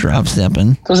drop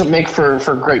stepping. Doesn't make for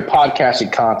great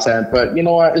podcasting content, but you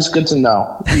know what? It's good to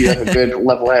know you have a good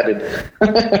level-headed. All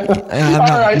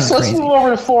right, so let's move over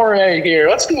to 4A here.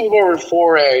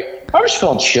 I'm just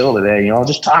feeling chill today,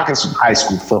 just talking some high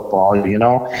school football,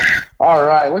 All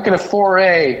right, looking at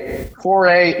 4A.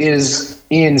 4A is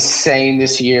insane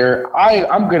this year.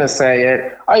 I'm going to say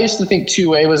it. I used to think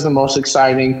 2A was the most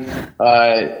exciting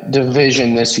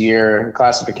division this year,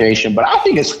 classification, but I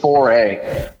think it's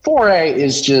 4A. 4A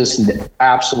is just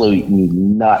absolutely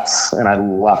nuts, and I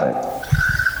love it.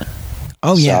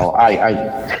 Oh, yeah. So I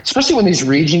especially when these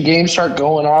region games start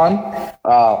going on,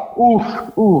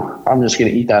 I'm just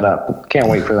going to eat that up. Can't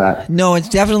wait for that. No, it's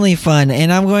definitely fun.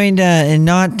 And I'm going to, and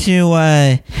not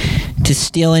to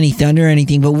steal any thunder or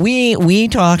anything, but we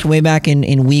talked way back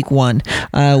in week 1.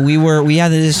 We had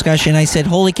the discussion. I said,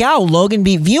 holy cow, Logan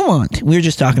beat Viewmont. We were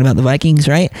just talking about the Vikings,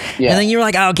 right? Yeah. And then you were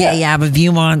like, okay, yeah, but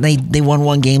Viewmont, they won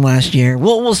one game last year.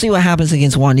 We'll see what happens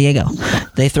against Juan Diego.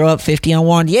 They throw up 50 on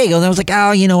Juan Diego. And I was like,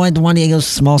 oh, you know what? Juan Diego's a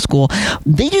small school.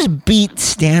 They just beat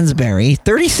Stansbury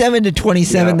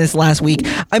 37-27 this last week.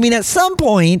 At some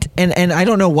point, and I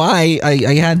don't know why,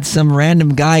 I had some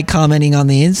random guy commenting on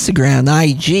the Instagram, the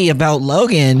IG, about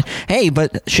Logan. Hey,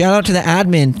 but shout out to the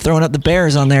admin throwing up the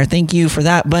Bears on there. Thank you for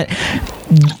that. But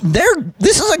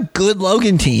this is a good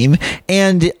Logan team,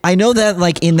 and I know that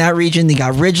like in that region they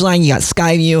got Ridgeline, you got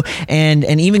Skyview, and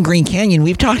even Green Canyon.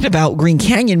 We've talked about Green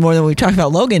Canyon more than we've talked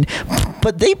about Logan,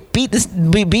 but they beat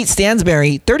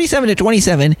Stansbury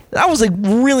 37-27. That was a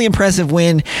really impressive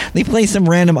win. They play some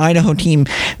random Idaho team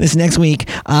this next week,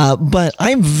 but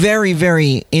I'm very,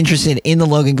 very interested in the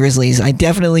Logan Grizzlies. I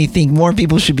definitely think more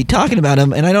people should be talking about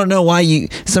them, and I don't know why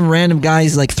some random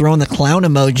guys like throwing the clown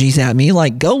emojis at me.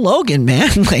 Like, go Logan, man.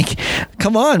 Like,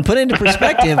 come on, put it into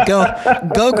perspective. Go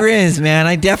Grizz, man.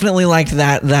 I definitely liked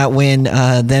that win.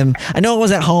 Them. I know it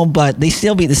was at home, but they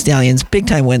still beat the Stallions. Big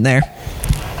time win there.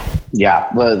 Yeah,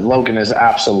 Logan is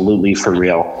absolutely for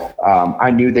real. I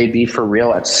knew they'd be for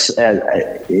real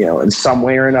in some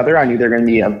way or another. I knew they're going to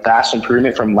be a vast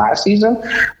improvement from last season,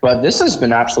 but this has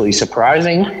been absolutely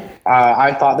surprising.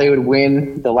 I thought they would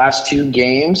win the last 2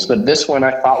 games, but this one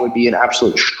I thought would be an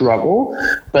absolute struggle.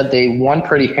 But they won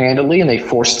pretty handily, and they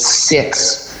forced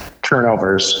 6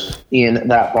 turnovers in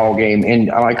that ball game. And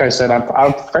like I said,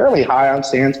 I'm fairly high on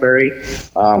Stansbury.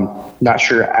 Not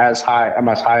sure I'm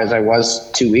as high as I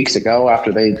was 2 weeks ago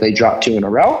after they dropped 2 in a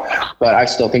row, but I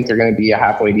still think they're going to be a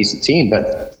halfway decent team.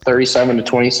 But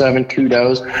 37-27,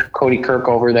 kudos. Cody Kirk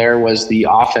over there was the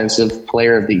offensive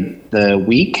player of the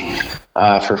week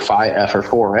for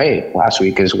 4A last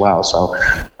week as well. So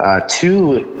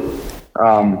 2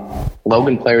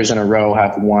 Logan players in a row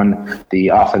have won the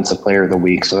offensive player of the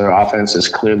week. So their offense is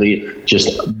clearly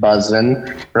just buzzing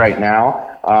right now.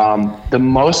 The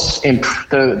most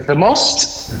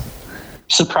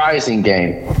surprising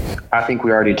game, I think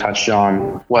we already touched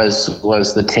on, was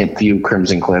the Timpview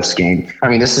Crimson Cliffs game. I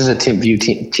mean, this is a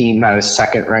Timpview team that is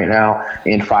second right now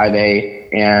in 5A,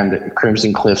 and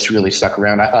Crimson Cliffs really stuck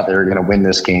around. I thought they were going to win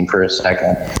this game for a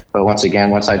second. But once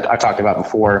I talked about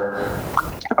before,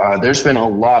 there's been a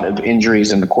lot of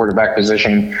injuries in the quarterback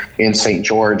position in St.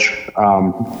 George.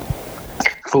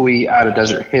 Fui out of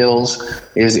Desert Hills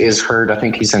is hurt. I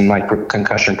think he's in like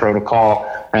concussion protocol.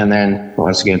 And then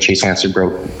once again, Chase Hansen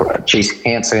broke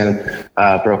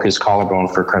his collarbone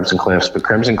for Crimson Cliffs. But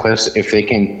Crimson Cliffs,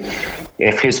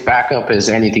 if his backup is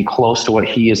anything close to what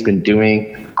he has been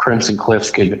doing, Crimson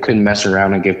Cliffs could mess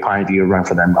around and give Pineview a run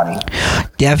for their money.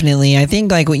 Definitely. I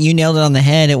think like what you nailed it on the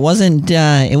head. It wasn't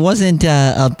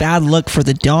a bad look for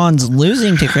the Dons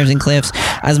losing to Crimson Cliffs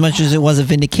as much as it was a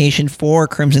vindication for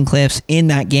Crimson Cliffs in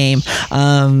that game.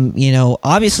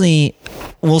 Obviously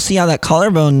we'll see how that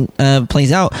collarbone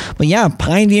plays out. But yeah,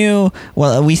 Pineview,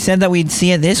 well, we said that we'd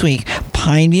see it this week.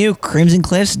 Pineview, Crimson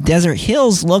Cliffs, Desert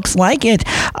Hills looks like it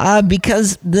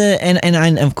because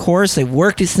and of course they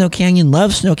worked at Snow Canyon,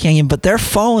 love Snow Canyon, but they're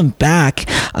falling back.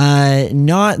 They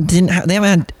haven't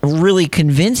had really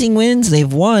convincing wins.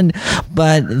 They've won,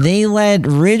 but they led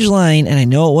Ridgeline, and I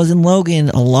know it was in Logan,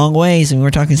 a long ways. I mean,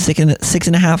 we're talking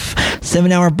 6.5,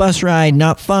 7 hour bus ride,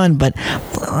 not fun, but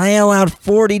they allowed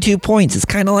 42 points. It's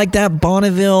kind of like that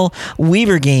Bonneville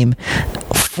Weaver game.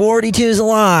 42 is a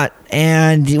lot,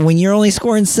 and when you're only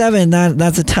scoring 7,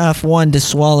 that's a tough one to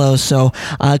swallow. So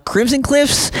Crimson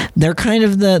Cliffs, they're kind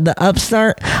of the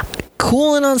upstart,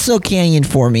 cooling on Snow Canyon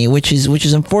for me, which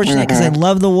is unfortunate because I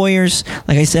love the Warriors.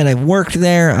 Like I said, I've worked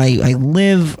there. I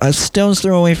live a stone's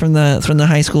throw away from the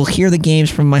high school. Hear the games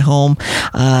from my home.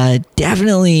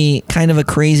 Definitely kind of a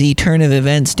crazy turn of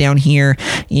events down here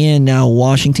in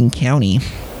Washington County.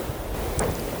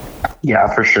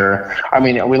 Yeah, for sure. I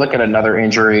mean, we look at another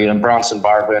injury, and Bronson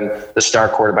Barbin, the star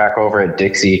quarterback over at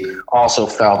Dixie, also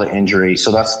fell to injury.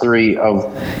 So that's 3 of,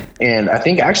 and I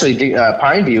think actually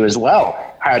Pineview as well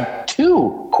had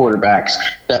 2 quarterbacks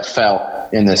that fell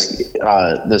in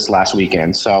this last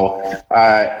weekend. So,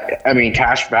 I mean,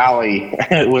 Cache Valley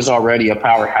was already a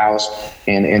powerhouse,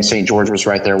 and St. George was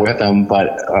right there with them. But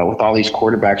with all these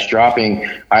quarterbacks dropping,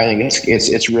 I think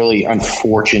it's really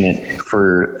unfortunate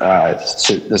for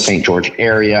the St. George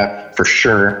area for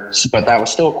sure. But that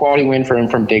was still a quality win for him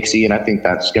from Dixie, and I think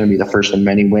that's going to be the first of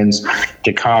many wins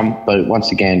to come. But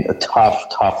once again, a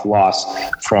tough loss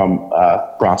from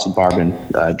Bronson Barbin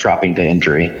dropping to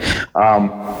injury.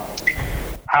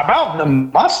 How about the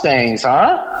Mustangs,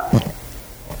 huh?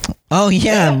 Oh,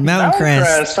 yeah, Mountain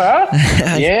Crest. Huh?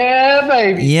 Yeah,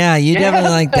 baby. Yeah, you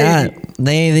definitely like that.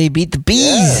 They beat the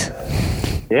Bees.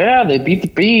 Yeah, they beat the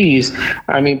Bees.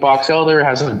 I mean, Box Elder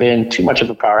hasn't been too much of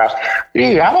a powerhouse.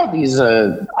 Dude, how about these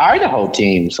Idaho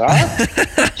teams, huh?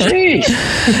 Jeez.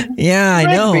 Yeah, I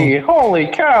know. Holy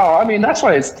cow. I mean, that's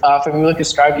why it's tough. I mean, we look at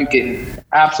Skyview getting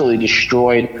absolutely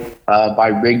destroyed by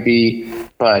Rigby,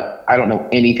 but I don't know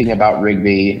anything about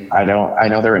Rigby. I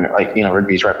know they're in,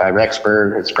 Rigby's right by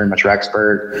Rexburg. It's pretty much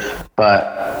Rexburg, but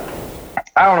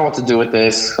I don't know what to do with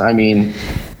this. I mean,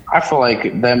 I feel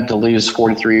like them to lose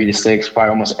 43-6 by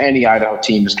almost any Idaho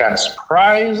team is kind of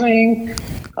surprising.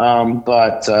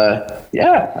 But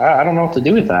I don't know what to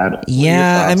do with that.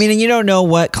 Yeah, I mean, you don't know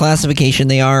what classification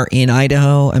they are in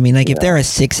Idaho. I mean, like if they're a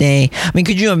 6A, I mean,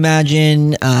 could you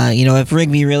imagine, if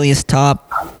Rigby really is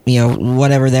top,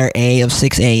 whatever their A of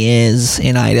 6A is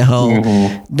in Idaho,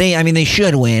 they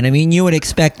should win. I mean, you would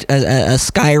expect a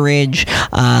Sky Ridge,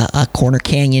 a Corner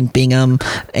Canyon, Bingham,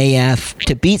 AF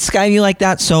to beat Skyview like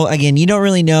that. So again, you don't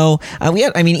really know.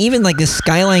 Even like the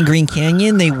Skyline Green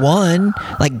Canyon, they won.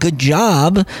 Like, good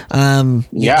job.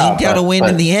 You eked out a win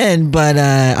in the end, but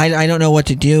I don't know what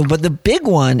to do. But the big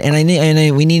one, and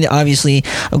we need to obviously,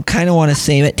 I kind of want to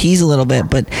save it, tease a little bit,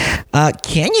 but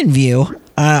Canyon View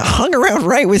hung around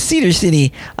right with Cedar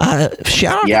City.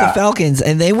 Shout out to the Falcons,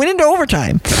 and they went into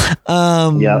overtime.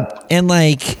 And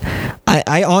like,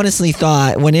 I honestly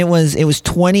thought when it was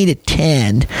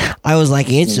 20-10, I was like,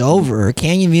 it's over.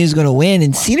 Canyon View is going to win,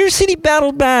 and Cedar City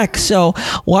battled back. So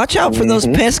watch out for those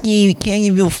pesky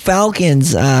Canyon View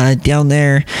Falcons down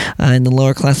there in the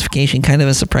lower classification. Kind of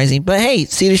a surprising, but hey,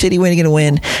 Cedar City going to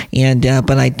win, and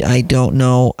but I don't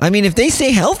know. I mean, if they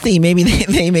stay healthy, maybe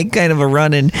they make kind of a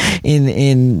run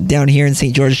in down here in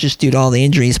St. George just due to all the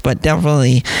injuries, but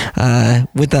definitely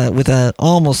with a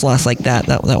almost loss like that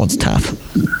one's tough.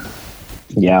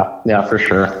 Yeah, for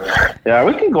sure. Yeah,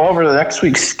 we can go over the next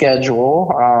week's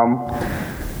schedule.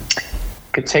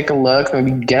 Could take a look,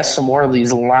 maybe guess some more of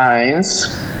these lines.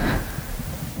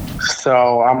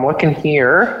 So I'm looking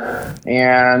here,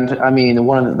 and I mean the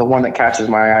one that catches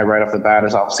my eye right off the bat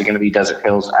is obviously going to be Desert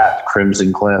Hills at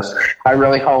Crimson Cliffs. I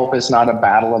really hope it's not a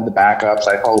battle of the backups.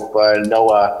 I hope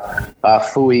Noah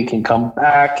Fui can come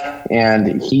back,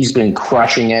 and he's been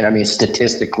crushing it. I mean,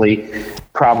 statistically,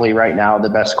 probably right now the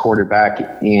best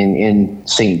quarterback in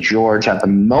St. George at the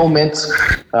moment.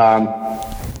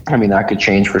 I mean, that could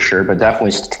change for sure, but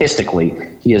definitely statistically,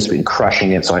 he has been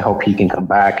crushing it. So I hope he can come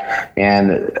back. And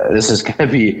this is going to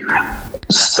be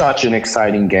such an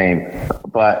exciting game.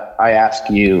 But I ask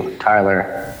you,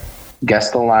 Tyler,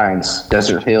 guess the lines.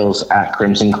 Desert Hills at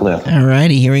Crimson Cliff. All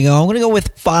righty, here we go. I'm going to go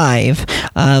with 5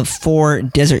 for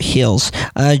Desert Hills.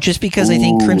 Just because I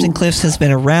think Crimson Cliffs has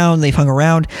been around. They've hung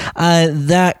around.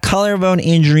 That collarbone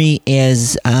injury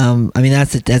is,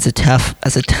 that's a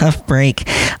tough break.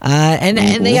 And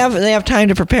they have time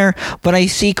to prepare. But I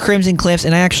see Crimson Cliffs,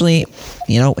 and I actually,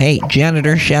 hey,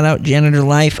 janitor, shout out Janitor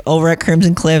Life over at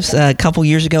Crimson Cliffs a couple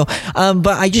years ago.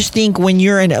 But I just think when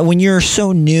you're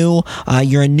so new,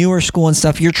 you're a newer school and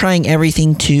stuff, you're trying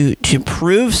everything to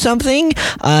prove something.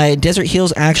 Desert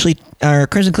Hills actually,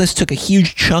 Crimson Cliffs took a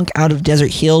huge chunk out of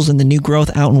Desert Hills and the new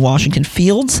growth out in Washington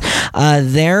Fields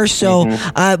there. So,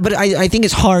 but I think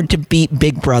it's hard to beat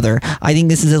Big Brother. I think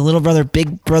this is a little brother,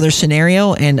 big brother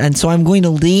scenario, and so I'm going to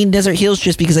lean Desert Hills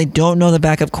just because I don't know the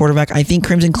backup quarterback. I think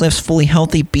Crimson Cliffs fully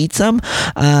healthy beats them,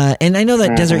 and I know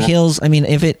that Desert Hills. I mean,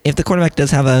 if the quarterback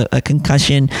does have a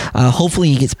concussion, hopefully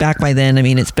he gets back by then. I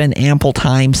mean, it's been ample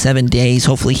time, 7 days.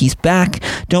 Hopefully he's back.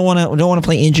 Don't want to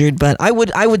play injured, but I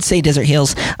would say Desert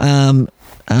Hills.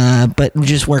 But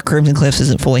just where Crimson Cliffs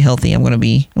isn't fully healthy, I'm gonna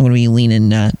be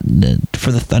leaning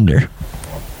for the Thunder.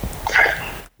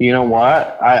 You know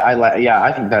what?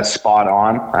 I think that's spot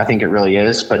on. I think it really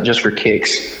is. But just for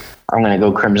kicks, I'm going to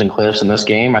go Crimson Cliffs in this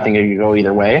game. I think it could go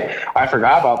either way. I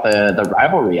forgot about the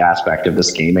rivalry aspect of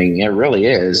this game. I mean, it really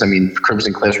is. I mean,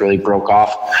 Crimson Cliffs really broke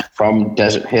off from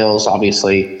Desert Hills,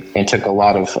 obviously, and took a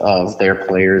lot of their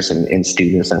players and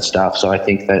students and stuff. So I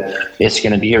think that it's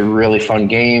going to be a really fun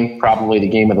game, probably the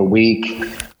game of the week.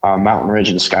 Mountain Ridge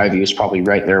and Skyview is probably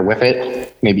right there with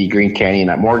it. Maybe Green Canyon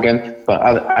at Morgan. But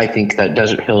I think that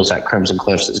Desert Hills at Crimson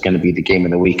Cliffs is going to be the game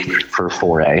of the week for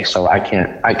 4A. So I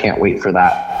can't wait for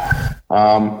that.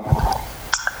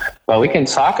 But we can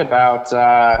talk about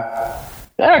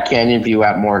Canyon View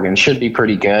at Morgan. Should be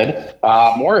pretty good.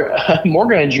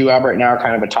 Morgan and Juab right now are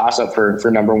kind of a toss-up for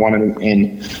number one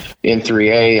in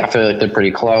 3A. I feel like they're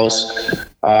pretty close.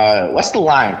 What's the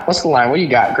line? What do you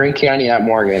got? Green Canyon at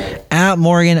Morgan. At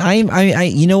Morgan, I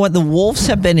you know what? The Wolves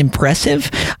have been impressive.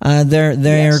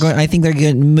 They're going. I think they're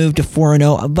going to move to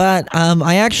 4-0. But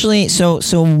I actually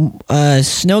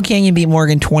Snow Canyon beat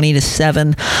Morgan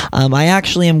 20-7. I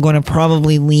actually am going to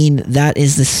probably lean that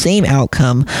is the same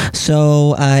outcome.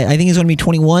 So I think it's going to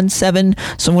be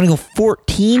 21-7. So I'm going to go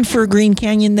 14 for Green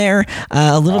Canyon there.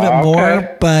 A little bit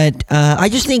more, but I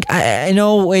just think I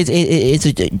know it's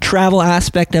a travel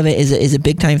aspect of it is a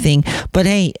big time thing. But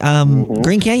hey,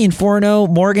 Green Canyon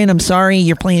 4-0. Morgan, I'm sorry,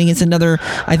 you're playing against another.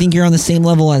 I think you're on the same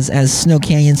level as Snow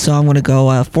Canyon, so I'm going to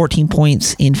go 14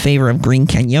 points in favor of Green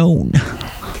Canyon.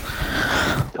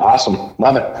 Awesome.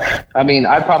 Love it. I mean,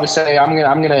 I'd probably say I'm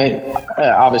gonna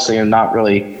obviously not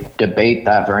really debate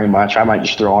that very much. I might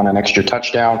just throw on an extra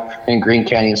touchdown in Green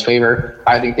Canyon's favor.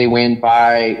 I think they win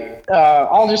by,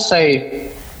 I'll just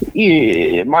say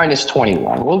minus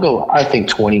 21. We'll go, I think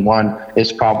 21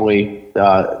 is probably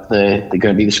going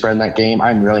to be the spread in that game.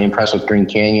 I'm really impressed with Green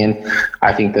Canyon.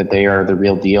 I think that they are the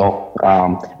real deal.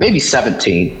 Maybe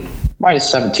 17. Minus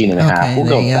 17 and a half. We'll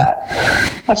go with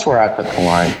that. That's where I put the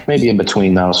line. Maybe in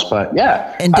between those. But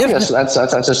yeah, and I guess that's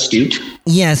astute.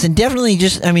 Yes, and definitely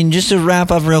just to wrap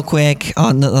up real quick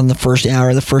on the first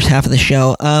hour, the first half of the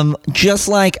show. Just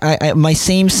like my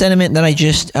same sentiment that I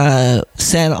just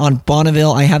said on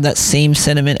Bonneville, I have that same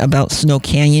sentiment about Snow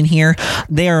Canyon here.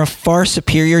 They are a far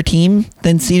superior team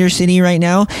than Cedar City right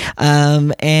now.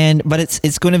 But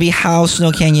it's going to be how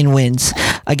Snow Canyon wins.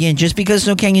 Again, just because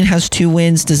Snow Canyon has 2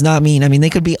 wins does not mean. I mean, they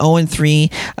could be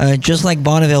 0-3, just like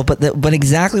Bonneville. But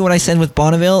exactly what I said with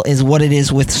Bonneville is what it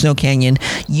is with Snow Canyon.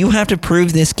 You have to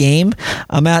prove this game.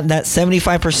 I'm at that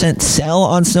 75% sell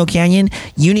on Snow Canyon.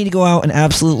 You need to go out and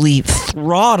absolutely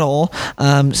throttle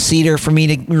Cedar for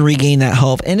me to regain that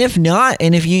hope. And if not,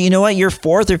 and if you know what, you're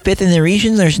 4th or 5th in the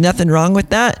region, there's nothing wrong with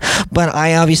that. But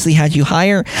I obviously had you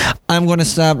higher. I'm going to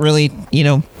stop really,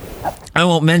 I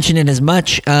won't mention it as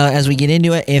much as we get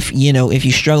into it. If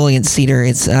you struggle against Cedar,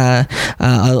 it's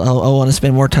I'll want to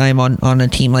spend more time on a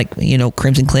team like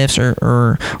Crimson Cliffs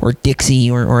or Dixie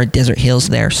or Desert Hills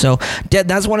there. So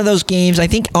that's one of those games. I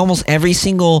think almost every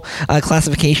single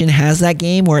classification has that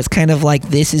game where it's kind of like,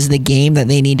 this is the game that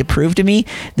they need to prove to me.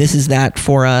 This is that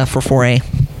for 4A.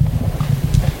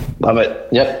 Love it.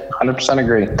 Yep. 100%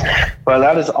 agree. But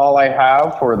that is all I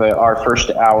have for our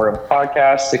first hour of the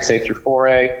podcast, 6A through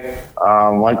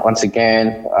 4A. Once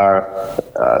again,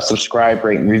 subscribe,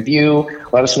 rate, and review.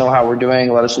 Let us know how we're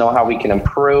doing. Let us know how we can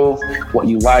improve, what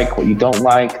you like, what you don't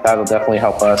like. That'll definitely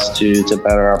help us to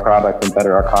better our product and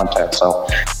better our content. So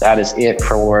that is it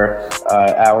for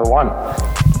hour 1.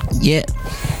 Yeah.